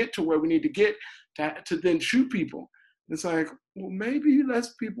time to get to where we need to get to then shoot people. It's like, well, maybe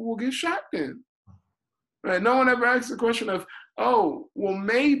less people will get shot then. Right? No one ever asks the question of, oh, well,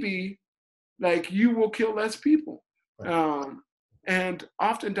 maybe like you will kill less people. Right. And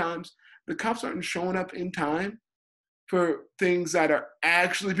oftentimes the cops aren't showing up in time for things that are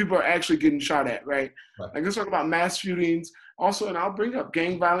actually, people are actually getting shot at, right? Right. Like let's talk about mass shootings. Also, and I'll bring up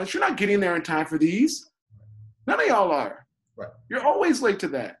gang violence. You're not getting there in time for these. None of y'all are. Right. You're always late to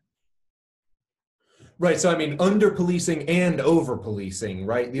that. Right. So, I mean, under policing and over policing,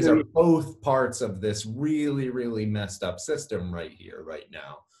 right? These are both parts of this really, really messed up system right here, right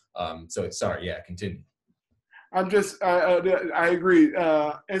now. So, sorry, yeah, continue. I agree.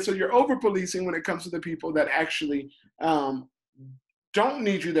 And so you're over policing when it comes to the people that actually don't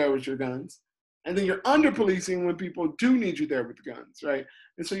need you there with your guns. And then you're under policing when people do need you there with guns, right?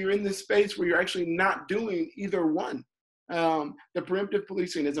 And so you're in this space where you're actually not doing either one. The preemptive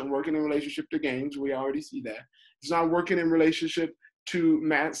policing isn't working in relationship to gangs. We already see that. It's not working in relationship to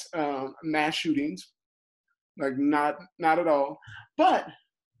mass shootings, like not at all. But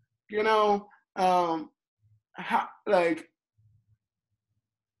you know, how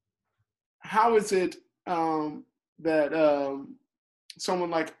is it that someone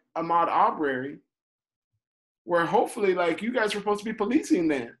like Ahmaud Arbery, where hopefully like you guys are supposed to be policing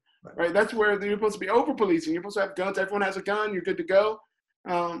then, right? That's where you're supposed to be over policing. You're supposed to have guns. Everyone has a gun. You're good to go.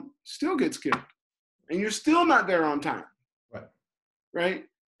 Still gets killed, and you're still not there on time, right?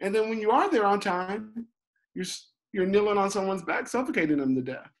 And then when you are there on time, you're kneeling on someone's back, suffocating them to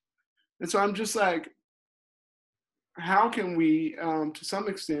death. And so I'm just like, how can we, to some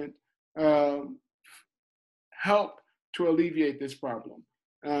extent, help to alleviate this problem?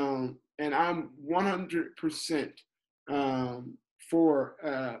 And I'm 100% for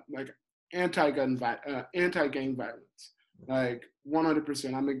like anti-gang violence, like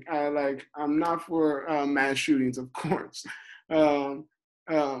 100%. I'm not for mass shootings, of course,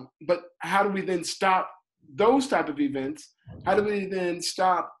 but how do we then stop those type of events? How do we then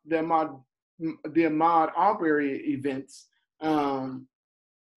stop the Ahmaud Arbery events,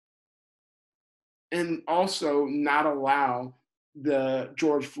 and also not allow the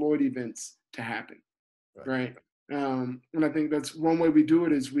George Floyd events to happen, right? And I think that's one way we do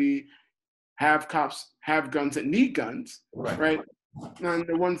it is we have cops have guns that need guns, right? And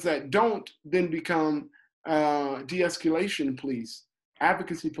the ones that don't then become de-escalation police,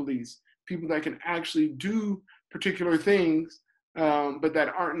 advocacy police, people that can actually do particular things, but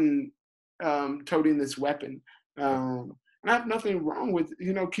that aren't toting this weapon. And I have nothing wrong with,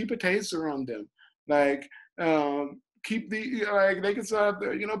 keep a taser on them. Like, keep they can have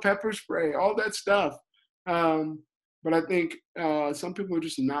the, pepper spray, all that stuff. But I think some people are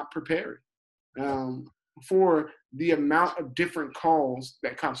just not prepared for the amount of different calls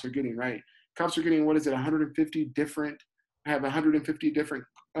that cops are getting, right? Cops are getting, 150 different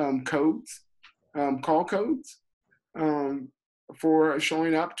codes, call codes, for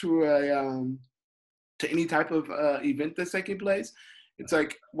showing up to any type of event that's taking place. It's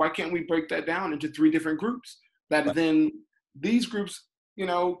like, why can't we break that down into 3 different groups that then these groups,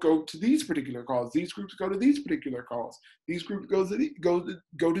 go to these particular calls. These groups go to these particular calls. These groups go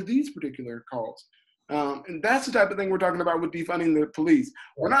to these particular calls. And that's the type of thing we're talking about with defunding the police.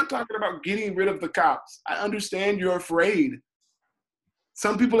 We're not talking about getting rid of the cops. I understand you're afraid.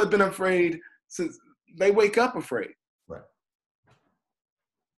 Some people have been afraid since they wake up afraid. Right.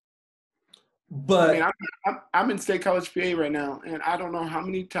 But I mean, I'm in State College, PA right now, and I don't know how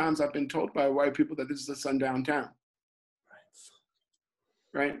many times I've been told by white people that this is a sundown town.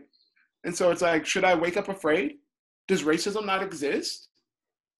 Right? And so it's like, should I wake up afraid? Does racism not exist?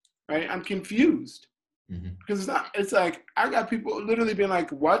 Right? I'm confused. Mm-hmm. Because it's like, I got people literally being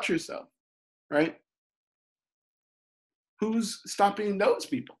like, watch yourself. Right? Who's stopping those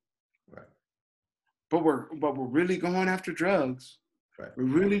people? Right. But we're really going after drugs. Right. We're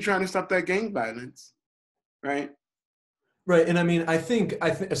really trying to stop that gang violence. Right? Right, and I mean, I think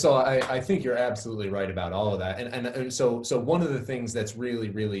you're absolutely right about all of that, and so one of the things that's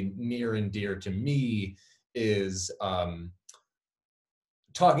really, really near and dear to me is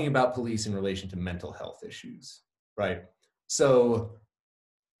talking about police in relation to mental health issues, right? So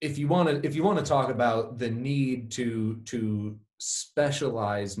if you want to talk about the need to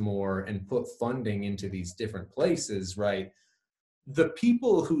specialize more and put funding into these different places, right? The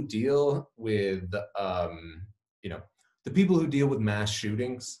people who deal with the people who deal with mass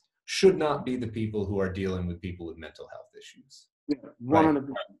shootings should not be the people who are dealing with people with mental health issues. Yeah, 100%.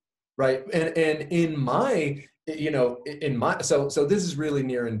 Right. And in my, in my, so this is really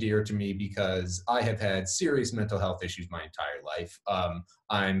near and dear to me because I have had serious mental health issues my entire life.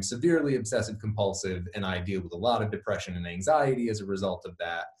 I'm severely obsessive compulsive, and I deal with a lot of depression and anxiety as a result of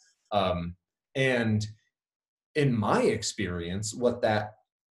that. And in my experience, what that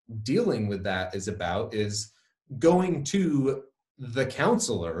dealing with that is about is going to the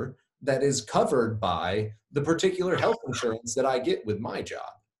counselor that is covered by the particular health insurance that I get with my job.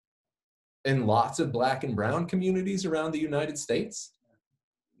 In lots of Black and brown communities around the United States,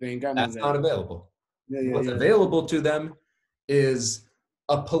 They ain't got none of that's that. not available. Yeah, yeah, What's yeah. available to them is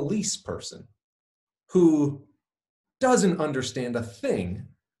a police person who doesn't understand a thing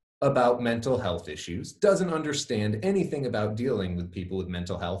about mental health issues, doesn't understand anything about dealing with people with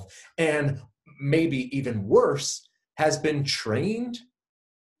mental health, and maybe even worse, has been trained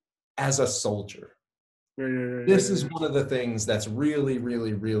as a soldier. Yeah, yeah, yeah, This yeah, is yeah. one of the things that's really,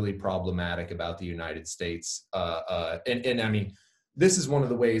 really, really problematic about the United States. And I mean, this is one of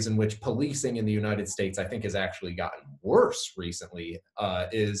the ways in which policing in the United States, I think, has actually gotten worse recently.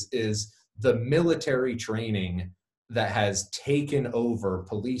 Is the military training that has taken over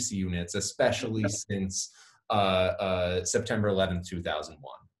police units, especially since September 11th, 2001.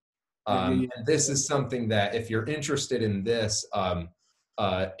 Yeah, yeah, yeah. And this is something that, if you're interested in this,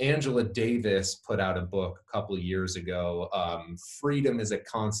 Angela Davis put out a book a couple of years ago, Freedom is a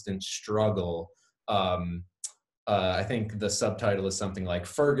Constant Struggle. I think the subtitle is something like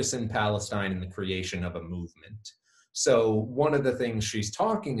Ferguson, Palestine, and the Creation of a Movement. So one of the things she's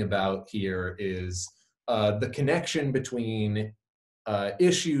talking about here is the connection between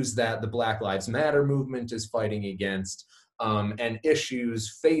issues that the Black Lives Matter movement is fighting against, and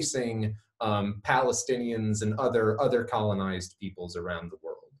issues facing Palestinians and other colonized peoples around the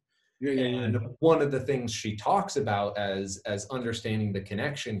world. Yeah, yeah, yeah, And yeah. one of the things she talks about as understanding the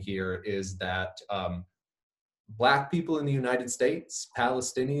connection here is that Black people in the United States,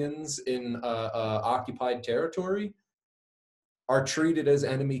 Palestinians in occupied territory, are treated as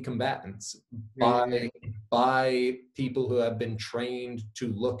enemy combatants Yeah, by yeah, by people who have been trained to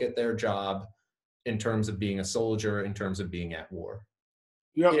look at their job in terms of being a soldier, in terms of being at war.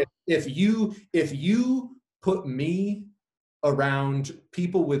 yeah. If you put me around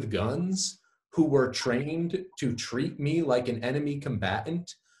people with guns who were trained to treat me like an enemy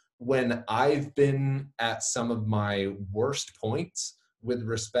combatant when I've been at some of my worst points with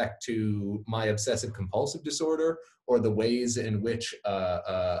respect to my obsessive compulsive disorder or the ways in which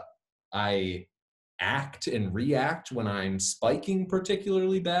I act and react when I'm spiking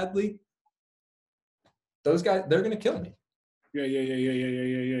particularly badly, those guys, they're going to kill me. Yeah, yeah, yeah, yeah, yeah, yeah,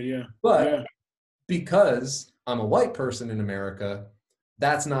 yeah, yeah, yeah. But Yeah, because I'm a white person in America,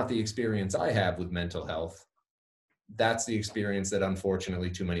 that's not the experience I have with mental health. That's the experience that unfortunately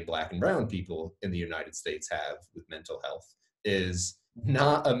too many Black and brown people in the United States have with mental health, is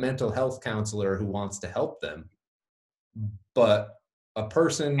not a mental health counselor who wants to help them, but a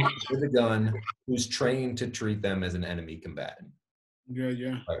person with a gun who's trained to treat them as an enemy combatant. yeah,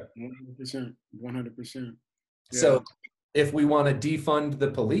 yeah. Right. 100%. 100%. Yeah. So if we want to defund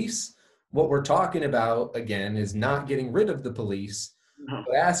the police, what we're talking about, again, is not getting rid of the police, No.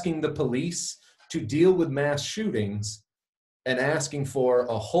 but asking the police to deal with mass shootings and asking for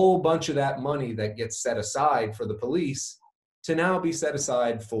a whole bunch of that money that gets set aside for the police to now be set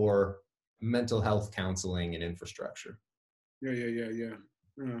aside for mental health counseling and infrastructure. Yeah, yeah, yeah,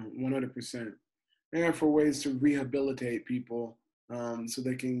 yeah. 100%. And for ways to rehabilitate people, so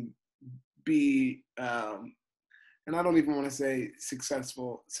they can be, and I don't even want to say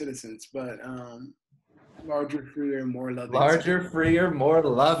successful citizens, but larger, freer, more loving Larger, citizens. freer, more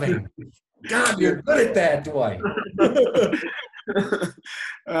loving. God, Yeah. you're good at that, Dwight.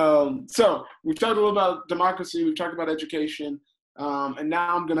 So we've talked a little about democracy, we've talked about education, and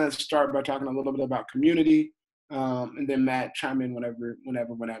now I'm gonna start by talking a little bit about community, and then Matt chime in whenever.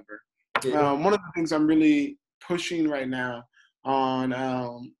 One of the things I'm really pushing right now on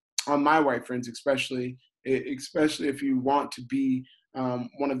my white friends, especially if you want to be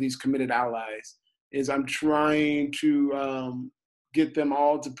one of these committed allies, is I'm trying to get them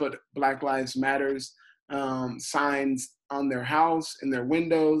all to put Black Lives Matters signs on their house, in their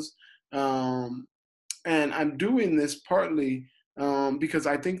windows. And I'm doing this partly because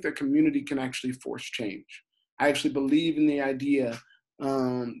I think the community can actually force change. I actually believe in the idea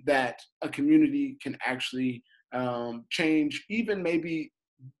that a community can actually change, even maybe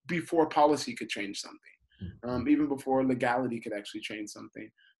before policy could change something, even before legality could actually change something.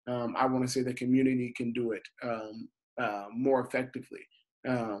 I want to say the community can do it more effectively.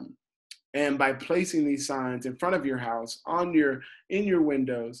 And by placing these signs in front of your house, in your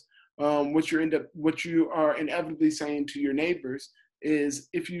windows, what you are inevitably saying to your neighbors is,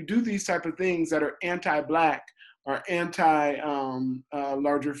 if you do these type of things that are anti-Black or anti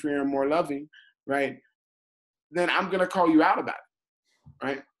larger, freer, and more loving, right? Then I'm gonna call you out about it,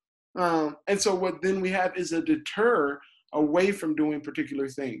 right? And so what then we have is a deter away from doing particular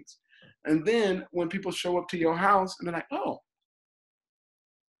things. And then when people show up to your house and they're like, oh,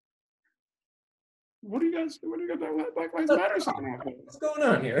 what do you got that Black Lives Matter sign on? What's going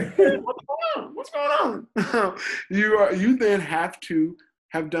on here? What's going on? You then have to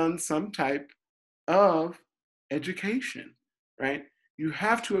have done some type of education, right? You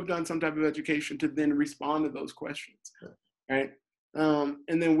have to have done some type of education to then respond to those questions, right? And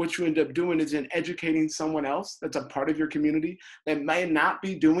then what you end up doing is in educating someone else that's a part of your community that may not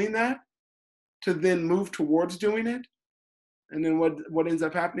be doing that, to then move towards doing it. And then what ends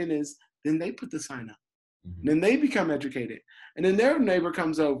up happening is then they put the sign up. And then they become educated. And then their neighbor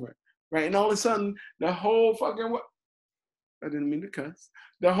comes over, right? And all of a sudden, the whole fucking, I didn't mean to cuss,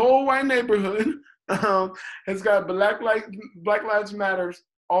 the whole white neighborhood has got Black Lives Matters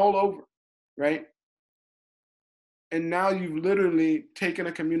all over, right? And now you've literally taken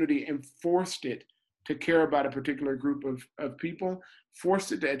a community and forced it to care about a particular group of people,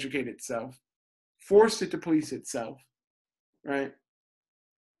 forced it to educate itself, forced it to police itself, right?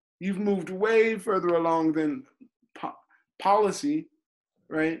 You've moved way further along than policy,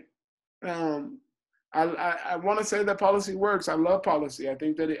 right? I want to say that policy works. I love policy. I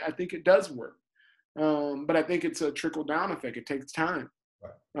think it does work. But I think it's a trickle down effect. It takes time.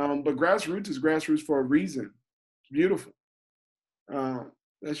 Right. But grassroots is grassroots for a reason. It's beautiful.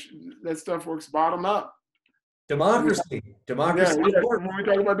 That stuff works bottom up. Democracy. Yeah, when we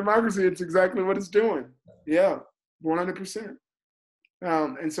talk about democracy, it's exactly what it's doing. Yeah, 100%.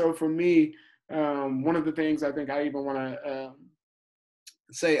 And so for me, one of the things I think I even want to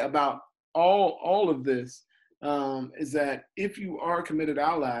say about all of this is that if you are a committed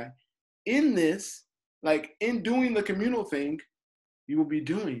ally in this, like in doing the communal thing, you will be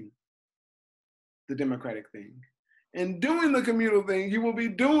doing the democratic thing. And doing the communal thing, you will be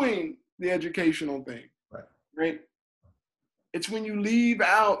doing the educational thing, right? It's when you leave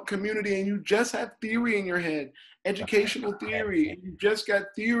out community and you just have theory in your head, educational theory, and you just got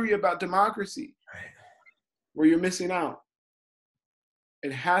theory about democracy, where you're missing out.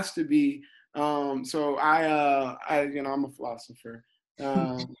 It has to be. So I'm a philosopher.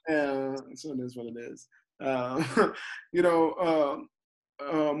 So it is what it is.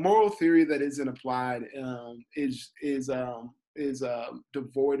 Moral theory that isn't applied is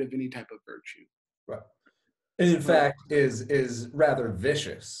devoid of any type of virtue. Right. In fact, is rather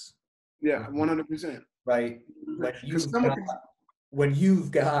vicious. Yeah, 100%. Right. When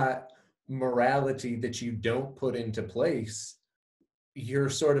you've got morality that you don't put into place, you're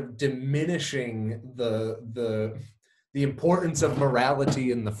sort of diminishing the importance of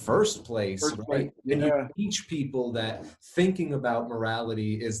morality in the first place, right? Yeah. And you teach people that thinking about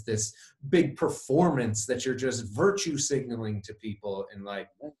morality is this big performance that you're just virtue signaling to people, and like,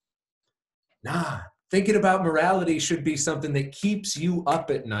 nah. Thinking about morality should be something that keeps you up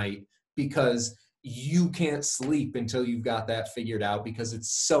at night, because you can't sleep until you've got that figured out, because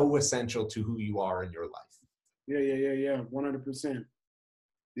it's so essential to who you are in your life. Yeah. 100%.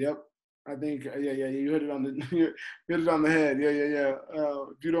 Yep. I think, you hit it on the head. Yeah.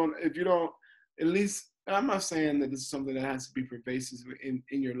 If you don't, at least, I'm not saying that this is something that has to be pervasive in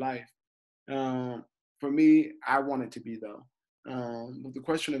your life. For me, I want it to be, though. But the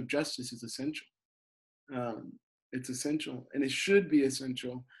question of justice is essential. It's essential, and it should be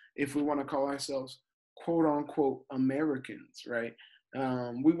essential if we want to call ourselves quote unquote Americans, right?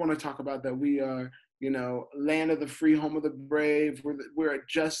 We want to talk about that we are, land of the free, home of the brave. We're a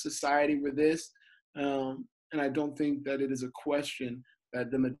just society. We're this, and I don't think that it is a question that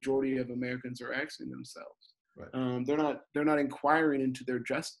the majority of Americans are asking themselves. Right. They're not inquiring into their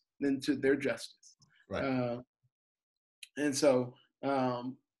justice. Right. And so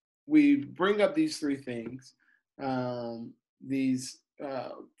we bring up these three things,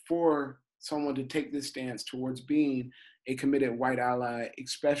 for someone to take this stance towards being a committed white ally,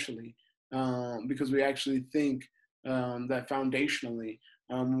 especially because we actually think that foundationally,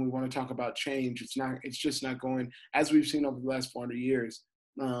 when we want to talk about change, it's just not going, as we've seen over the last 400 years.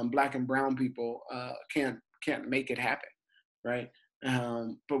 Black and brown people can't make it happen, right?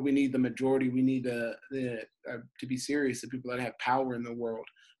 But we need the majority. We need to be serious, the people that have power in the world,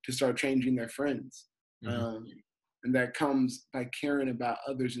 to start changing their friends. Mm-hmm. And that comes by caring about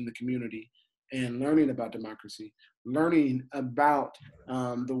others in the community and learning about democracy, learning about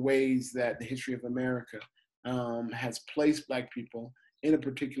the ways that the history of America has placed Black people in a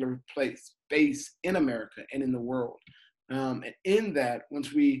particular space in America and in the world. And in that,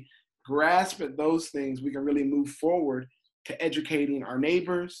 once we grasp at those things, we can really move forward to educating our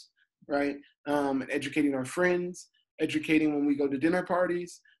neighbors, right? And educating our friends, educating when we go to dinner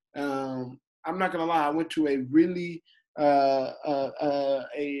parties. I'm not gonna lie, I went to a really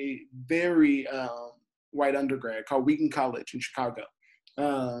a very white undergrad called Wheaton College in Chicago.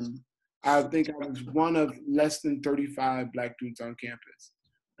 I think I was one of less than 35 Black dudes on campus.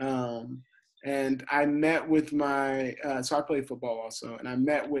 And I met with my, so I played football also, and I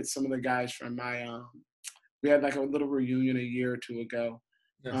met with some of the guys from my, we had like a little reunion a year or two ago.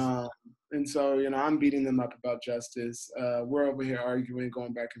 Yes. And so, you know, I'm beating them up about justice. We're over here arguing,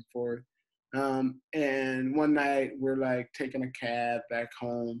 going back and forth. And one night we're like taking a cab back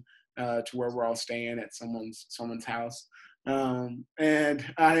home to where we're all staying at someone's house. And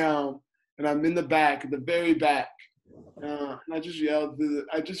I'm in the back, the very back. And I just yelled through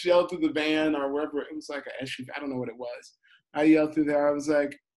the van or wherever. It was like an SUV. I don't know what it was. I yelled through there. I was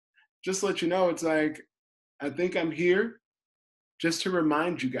like, just to let you know, it's like, I think I'm here just to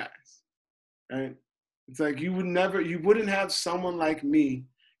remind you guys, right? It's like you wouldn't have someone like me.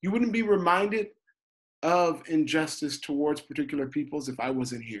 You wouldn't be reminded of injustice towards particular peoples if I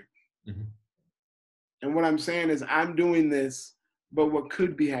wasn't here. Mm-hmm. And what I'm saying is I'm doing this, but what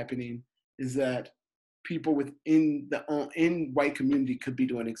could be happening is that people within in white community could be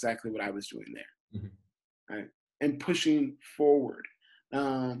doing exactly what I was doing there, mm-hmm. right? And pushing forward.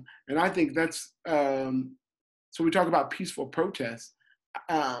 And I think that's, so we talk about peaceful protests.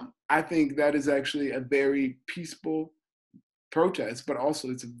 I think that is actually a very peaceful protest, but also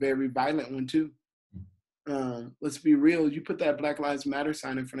it's a very violent one too. Let's be real. You put that Black Lives Matter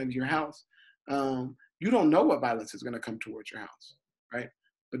sign in front of your house. You don't know what violence is going to come towards your house, right?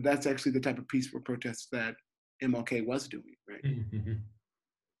 But that's actually the type of peaceful protest that MLK was doing, right? Mm-hmm.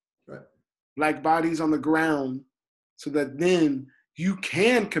 Right. Black bodies on the ground so that then you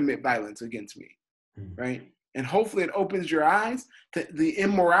can commit violence against me, mm-hmm. right? And hopefully it opens your eyes to the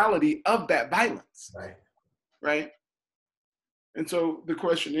immorality of that violence, right? Right? And so the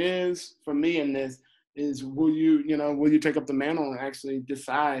question is, for me in this, is will you take up the mantle and actually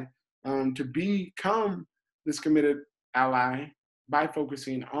decide to become this committed ally by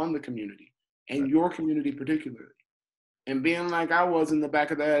focusing on the community and your community particularly, and being like I was in the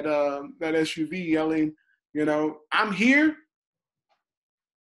back of that SUV yelling, I'm here,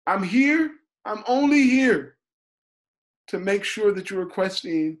 I'm only here to make sure that you're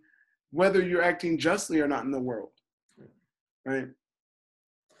questioning whether you're acting justly or not in the world, right?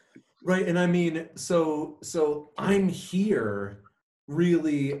 Right, and I mean, so I'm here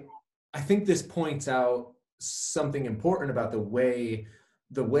really, I think this points out something important about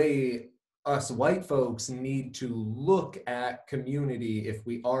the way us white folks need to look at community if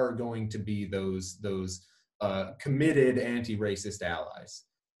we are going to be those committed anti-racist allies.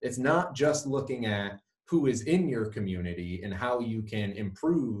 It's not just looking at who is in your community and how you can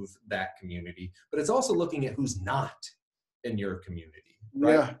improve that community, but it's also looking at who's not in your community.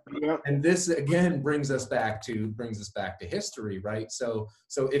 Right? Yeah. And this again brings us back to history, right? So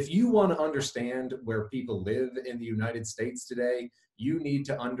if you want to understand where people live in the United States today, you need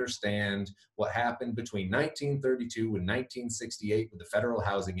to understand what happened between 1932 and 1968 with the Federal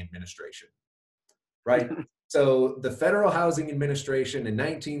Housing Administration, right? So the Federal Housing Administration in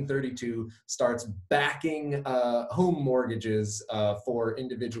 1932 starts backing home mortgages for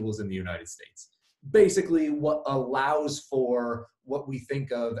individuals in the United States. Basically what allows for what we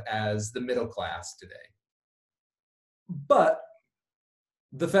think of as the middle class today. But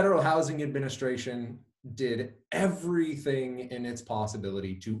the Federal Housing Administration did everything in its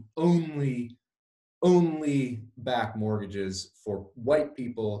possibility to only back mortgages for white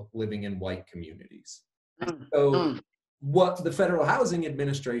people living in white communities. So what the Federal Housing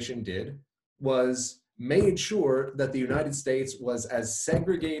Administration did was made sure that the United States was as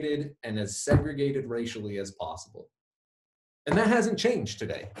segregated racially as possible. And that hasn't changed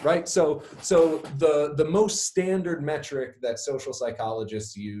today, right? So the most standard metric that social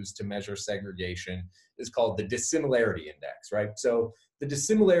psychologists use to measure segregation is called the dissimilarity index, right? So the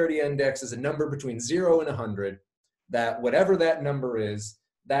dissimilarity index is a number between 0 and 100, that whatever that number is,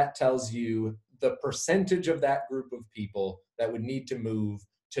 that tells you the percentage of that group of people that would need to move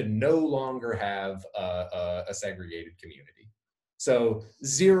to no longer have a segregated community. So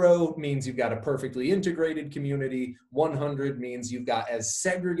 0 means you've got a perfectly integrated community. 100 means you've got as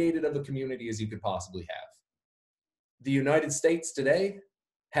segregated of a community as you could possibly have. The United States today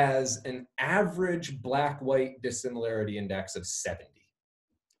has an average black-white dissimilarity index of 70.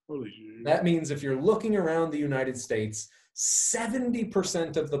 Holy shit. That means if you're looking around the United States,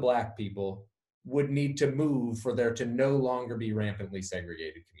 70% of the black people would need to move for there to no longer be rampantly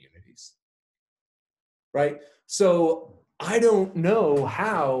segregated communities, right? So I don't know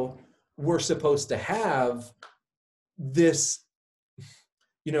how we're supposed to have this,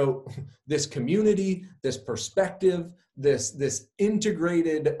 you know, this community, this perspective, this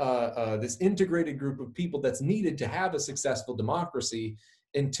integrated group of people that's needed to have a successful democracy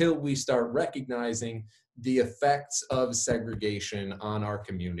until we start recognizing the effects of segregation on our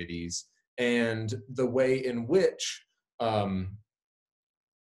communities and the way in which the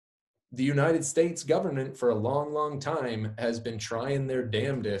United States government for a long, long time has been trying their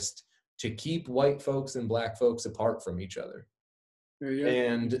damnedest to keep white folks and black folks apart from each other. Yeah.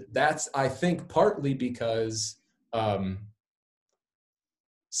 And that's, I think, partly because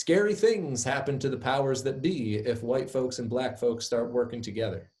scary things happen to the powers that be if white folks and black folks start working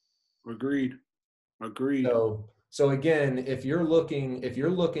together. Agreed. So again, if you're looking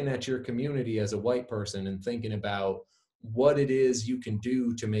at your community as a white person and thinking about what it is you can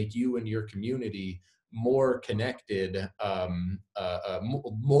do to make you and your community more connected,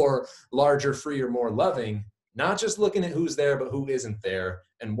 more larger, freer, more loving, not just looking at who's there, but who isn't there,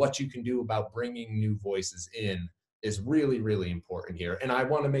 and what you can do about bringing new voices in is really, really important here. And I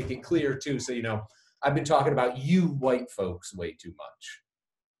want to make it clear too, so you know, I've been talking about you white folks way too much.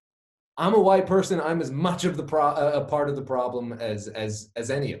 I'm a white person. I'm as much of the a part of the problem as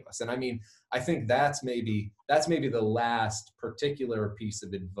any of us. And I mean, I think that's maybe the last particular piece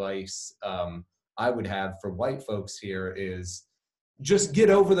of advice I would have for white folks here is just get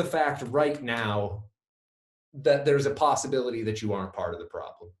over the fact right now that there's a possibility that you aren't part of the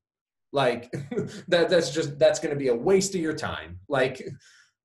problem. Like that's going to be a waste of your time. Like,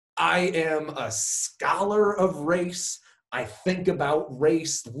 I am a scholar of race. I think about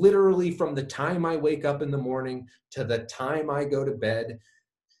race literally from the time I wake up in the morning to the time I go to bed.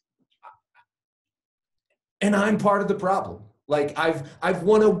 And I'm part of the problem. Like I've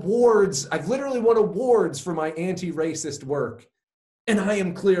won awards. I've literally won awards for my anti-racist work. And I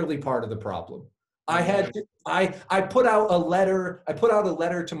am clearly part of the problem. I put out a letter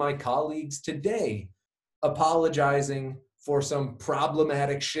to my colleagues today apologizing for some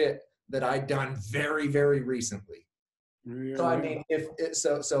problematic shit that I'd done very, very recently. Yeah. So I mean,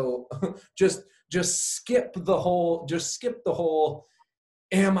 just skip the whole.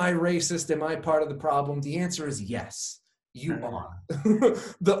 Am I racist? Am I part of the problem? The answer is yes, you are.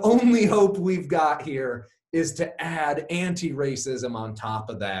 The only hope we've got here is to add anti-racism on top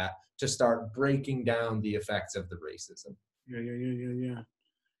of that to start breaking down the effects of the racism. Yeah.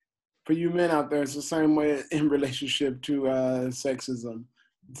 For you men out there, it's the same way in relationship to sexism.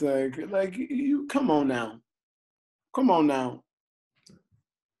 It's like you come on now.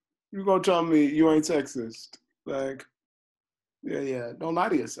 You gonna tell me you ain't sexist? Like, yeah. Don't lie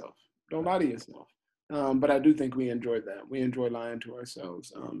to yourself. But I do think we enjoyed that. We enjoy lying to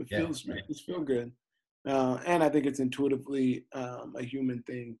ourselves. It feels good. And I think it's intuitively a human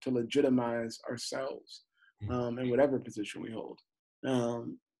thing to legitimize ourselves in whatever position we hold.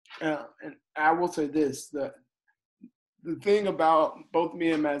 And I will say this, the thing about both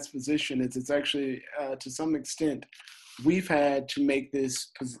me and Matt's position is it's actually, to some extent, we've had to make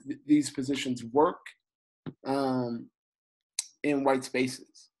these positions work in white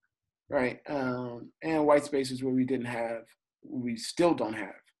spaces, right? And white spaces where we still don't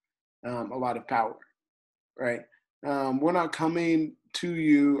have a lot of power, right? We're not coming to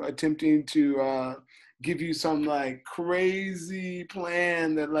you attempting to give you some like crazy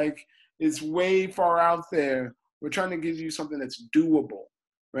plan that like is way far out there. We're trying to give you something that's doable,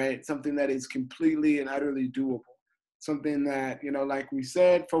 right? Something that is completely and utterly doable. Something that, you know, like we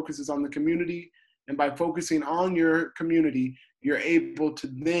said, focuses on the community. And by focusing on your community, you're able to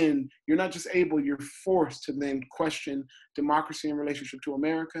then, you're not just able, you're forced to then question democracy in relationship to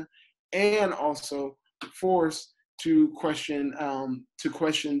America, and also forced to question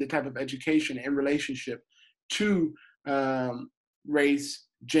the type of education and relationship to race,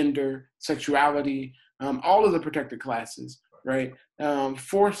 gender, sexuality, all of the protected classes, right?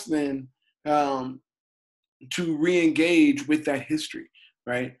 Forced then to re-engage with that history,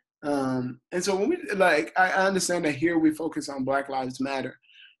 right? And so when I understand that here we focus on Black Lives Matter,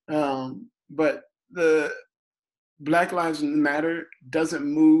 but the Black Lives Matter doesn't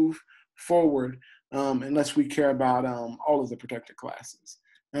move forward unless we care about all of the protected classes,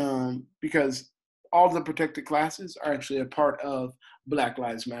 because all of the protected classes are actually a part of Black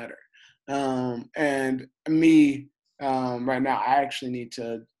Lives Matter. And me, right now, I actually need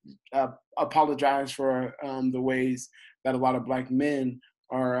to apologize for the ways that a lot of Black men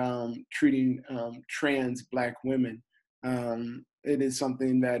are treating trans Black women. It is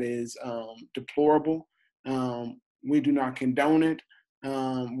something that is deplorable. We do not condone it.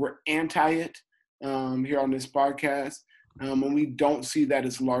 We're anti it here on this podcast, and we don't see that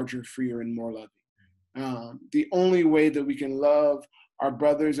as larger, freer, and more loving. The only way that we can love our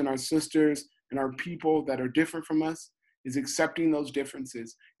brothers and our sisters and our people that are different from us is accepting those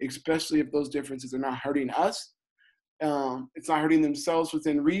differences, especially if those differences are not hurting us. It's not hurting themselves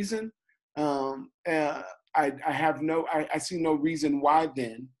within reason. I see no reason why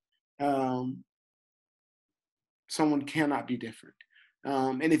then someone cannot be different.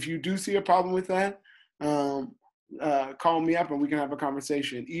 And if you do see a problem with that, call me up and we can have a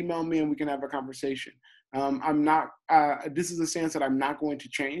conversation. Email me and we can have a conversation. This is a stance that I'm not going to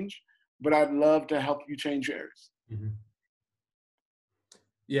change, but I'd love to help you change yours. Mm-hmm.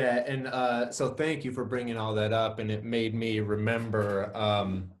 Yeah, and so thank you for bringing all that up, and it made me remember,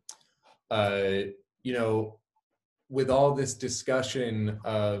 with all this discussion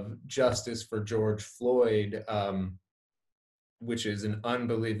of justice for George Floyd, which is an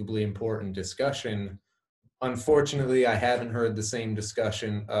unbelievably important discussion. Unfortunately, I haven't heard the same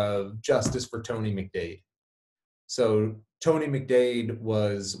discussion of justice for Tony McDade. So Tony McDade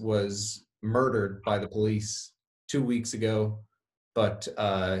was murdered by the police 2 weeks ago, but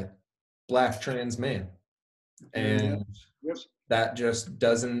Black trans man. And Yep. that just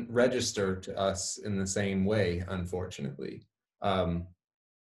doesn't register to us in the same way, unfortunately.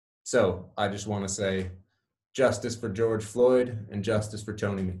 So I just want to say justice for George Floyd and justice for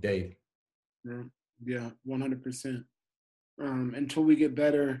Tony McDade. Yeah, 100%. Until we get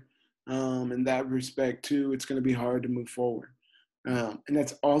better in that respect too, it's going to be hard to move forward. And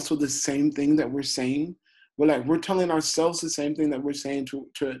that's also the same thing that we're saying. We're telling ourselves the same thing that we're saying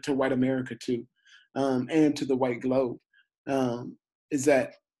to white America too, and to the white globe, is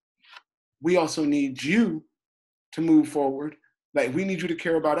that we also need you to move forward. Like, we need you to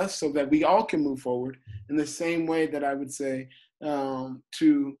care about us so that we all can move forward in the same way that I would say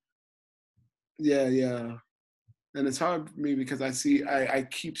and it's hard for me because I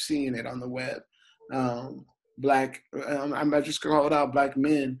keep seeing it on the web. I just call it out, Black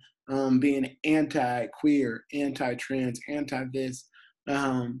men being anti-queer, anti-trans, anti-this,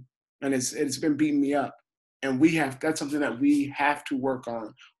 and it's been beating me up. And that's something that we have to work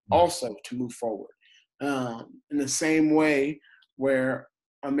on also to move forward. In the same way where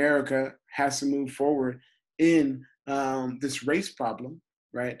America has to move forward in this race problem,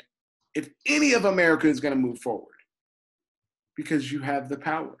 right? If any of America is going to move forward, because you have the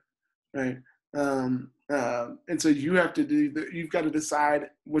power, right? And so you've got to decide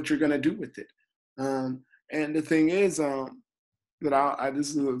what you're going to do with it. And the thing is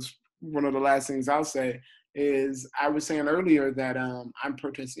this is one of the last things I'll say is I was saying earlier that I'm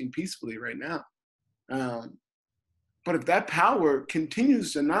protesting peacefully right now. But if that power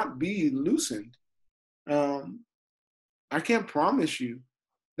continues to not be loosened, I can't promise you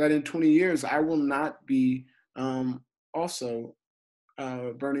that in 20 years I will not be also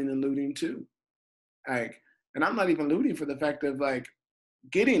burning and looting too. And I'm not even looting for the fact of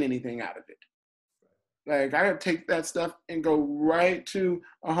getting anything out of it. I gotta take that stuff and go right to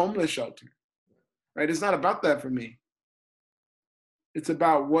a homeless shelter. Right? It's not about that for me. It's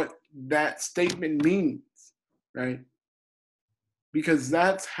about what that statement means, right? Because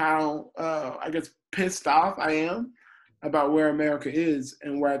that's how pissed off I am about where America is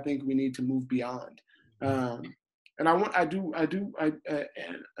and where I think we need to move beyond. And I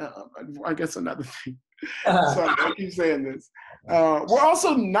guess another thing. So I keep saying this. We're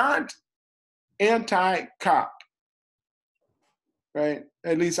also not anti-cop, right?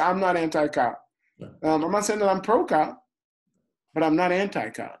 At least I'm not anti-cop. I'm not saying that I'm pro-cop, but I'm not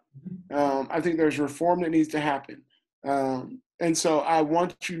anti-cop. I think there's reform that needs to happen. And so I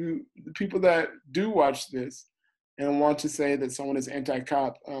want the people that do watch this and want to say that someone is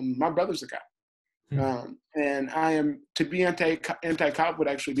anti-cop, my brother's a cop. And to be anti-cop would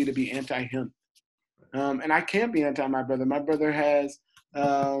actually be to be anti-him. And I can't be anti my brother. My brother has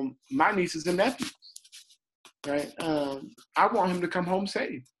my nieces and nephews, right? I want him to come home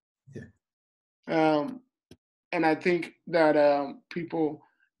safe. Yeah. And I think that people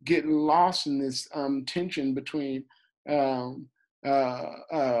get lost in this tension between of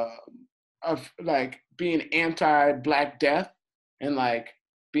being anti-Black death and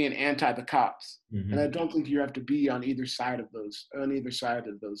being anti the cops. Mm-hmm. And I don't think you have to be on either side of those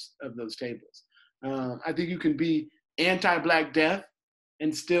tables. I think you can be anti-Black death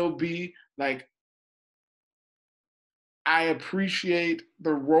and still be I appreciate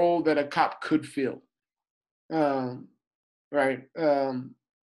the role that a cop could fill. Right.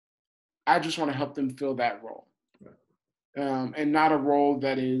 I just want to help them fill that role. and not a role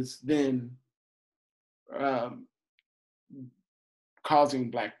that is then um, causing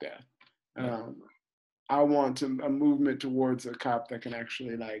Black death. Right. I want a movement towards a cop that can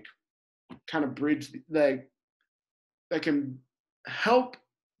actually like kind of bridge, like that can help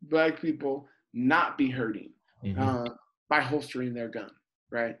Black people not be hurting Mhm. uh, by holstering their gun,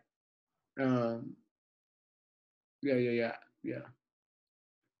 right? Um, yeah, yeah, yeah, yeah.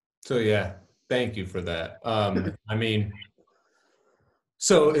 So yeah, thank you for that. I mean,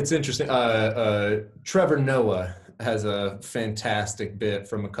 so it's interesting. Trevor Noah has a fantastic bit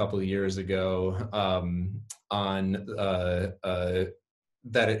from a couple of years ago on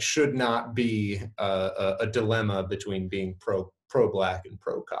that it should not be a dilemma between being pro black and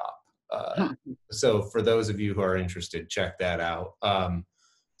pro cop. So for those of you who are interested, check that out.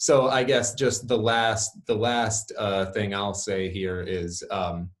 So I guess just the last thing I'll say here is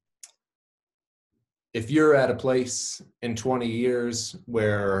if you're at a place in 20 years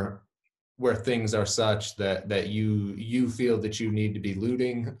where things are such that you feel that you need to be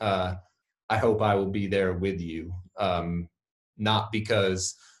looting, I hope I will be there with you. Not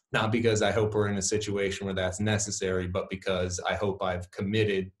because not because I hope we're in a situation where that's necessary, but because I hope I've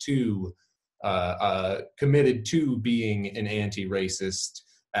committed to being an anti-racist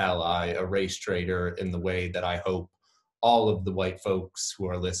ally, a race traitor, in the way that I hope all of the white folks who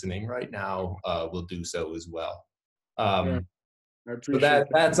are listening right now will do so as well. Yeah, Um, I so appreciate that.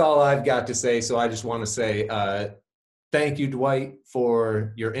 that's all I've got to say. So I just want to say thank you, Dwight,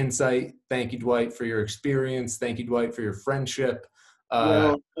 for your insight. Thank you, Dwight, for your experience. Thank you, Dwight, for your friendship.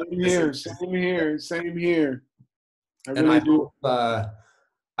 Uh, Yo, same this here, is, same here, same here. I and really do.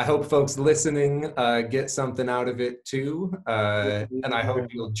 I hope folks listening get something out of it too. And I hope Yeah,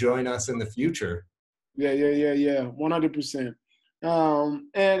 you'll join us in the future. yeah, yeah, yeah, yeah. 100%.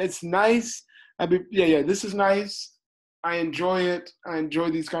 And it's nice. Yeah, yeah. This is nice. I enjoy it. I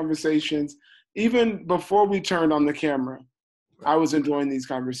enjoy these conversations. Even before we turned on the camera, I was enjoying these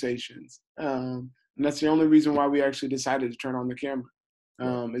conversations. And that's the only reason why we actually decided to turn on the camera,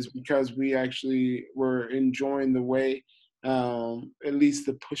 Right. is because we actually were enjoying the way, at least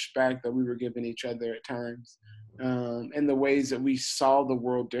the pushback that we were giving each other at times, and the ways that we saw the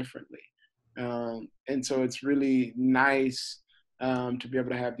world differently. And so it's really nice to be able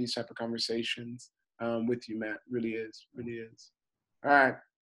to have these type of conversations with you, Matt. Really is, really is. All right.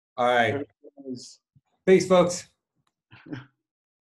 All right. Peace, folks.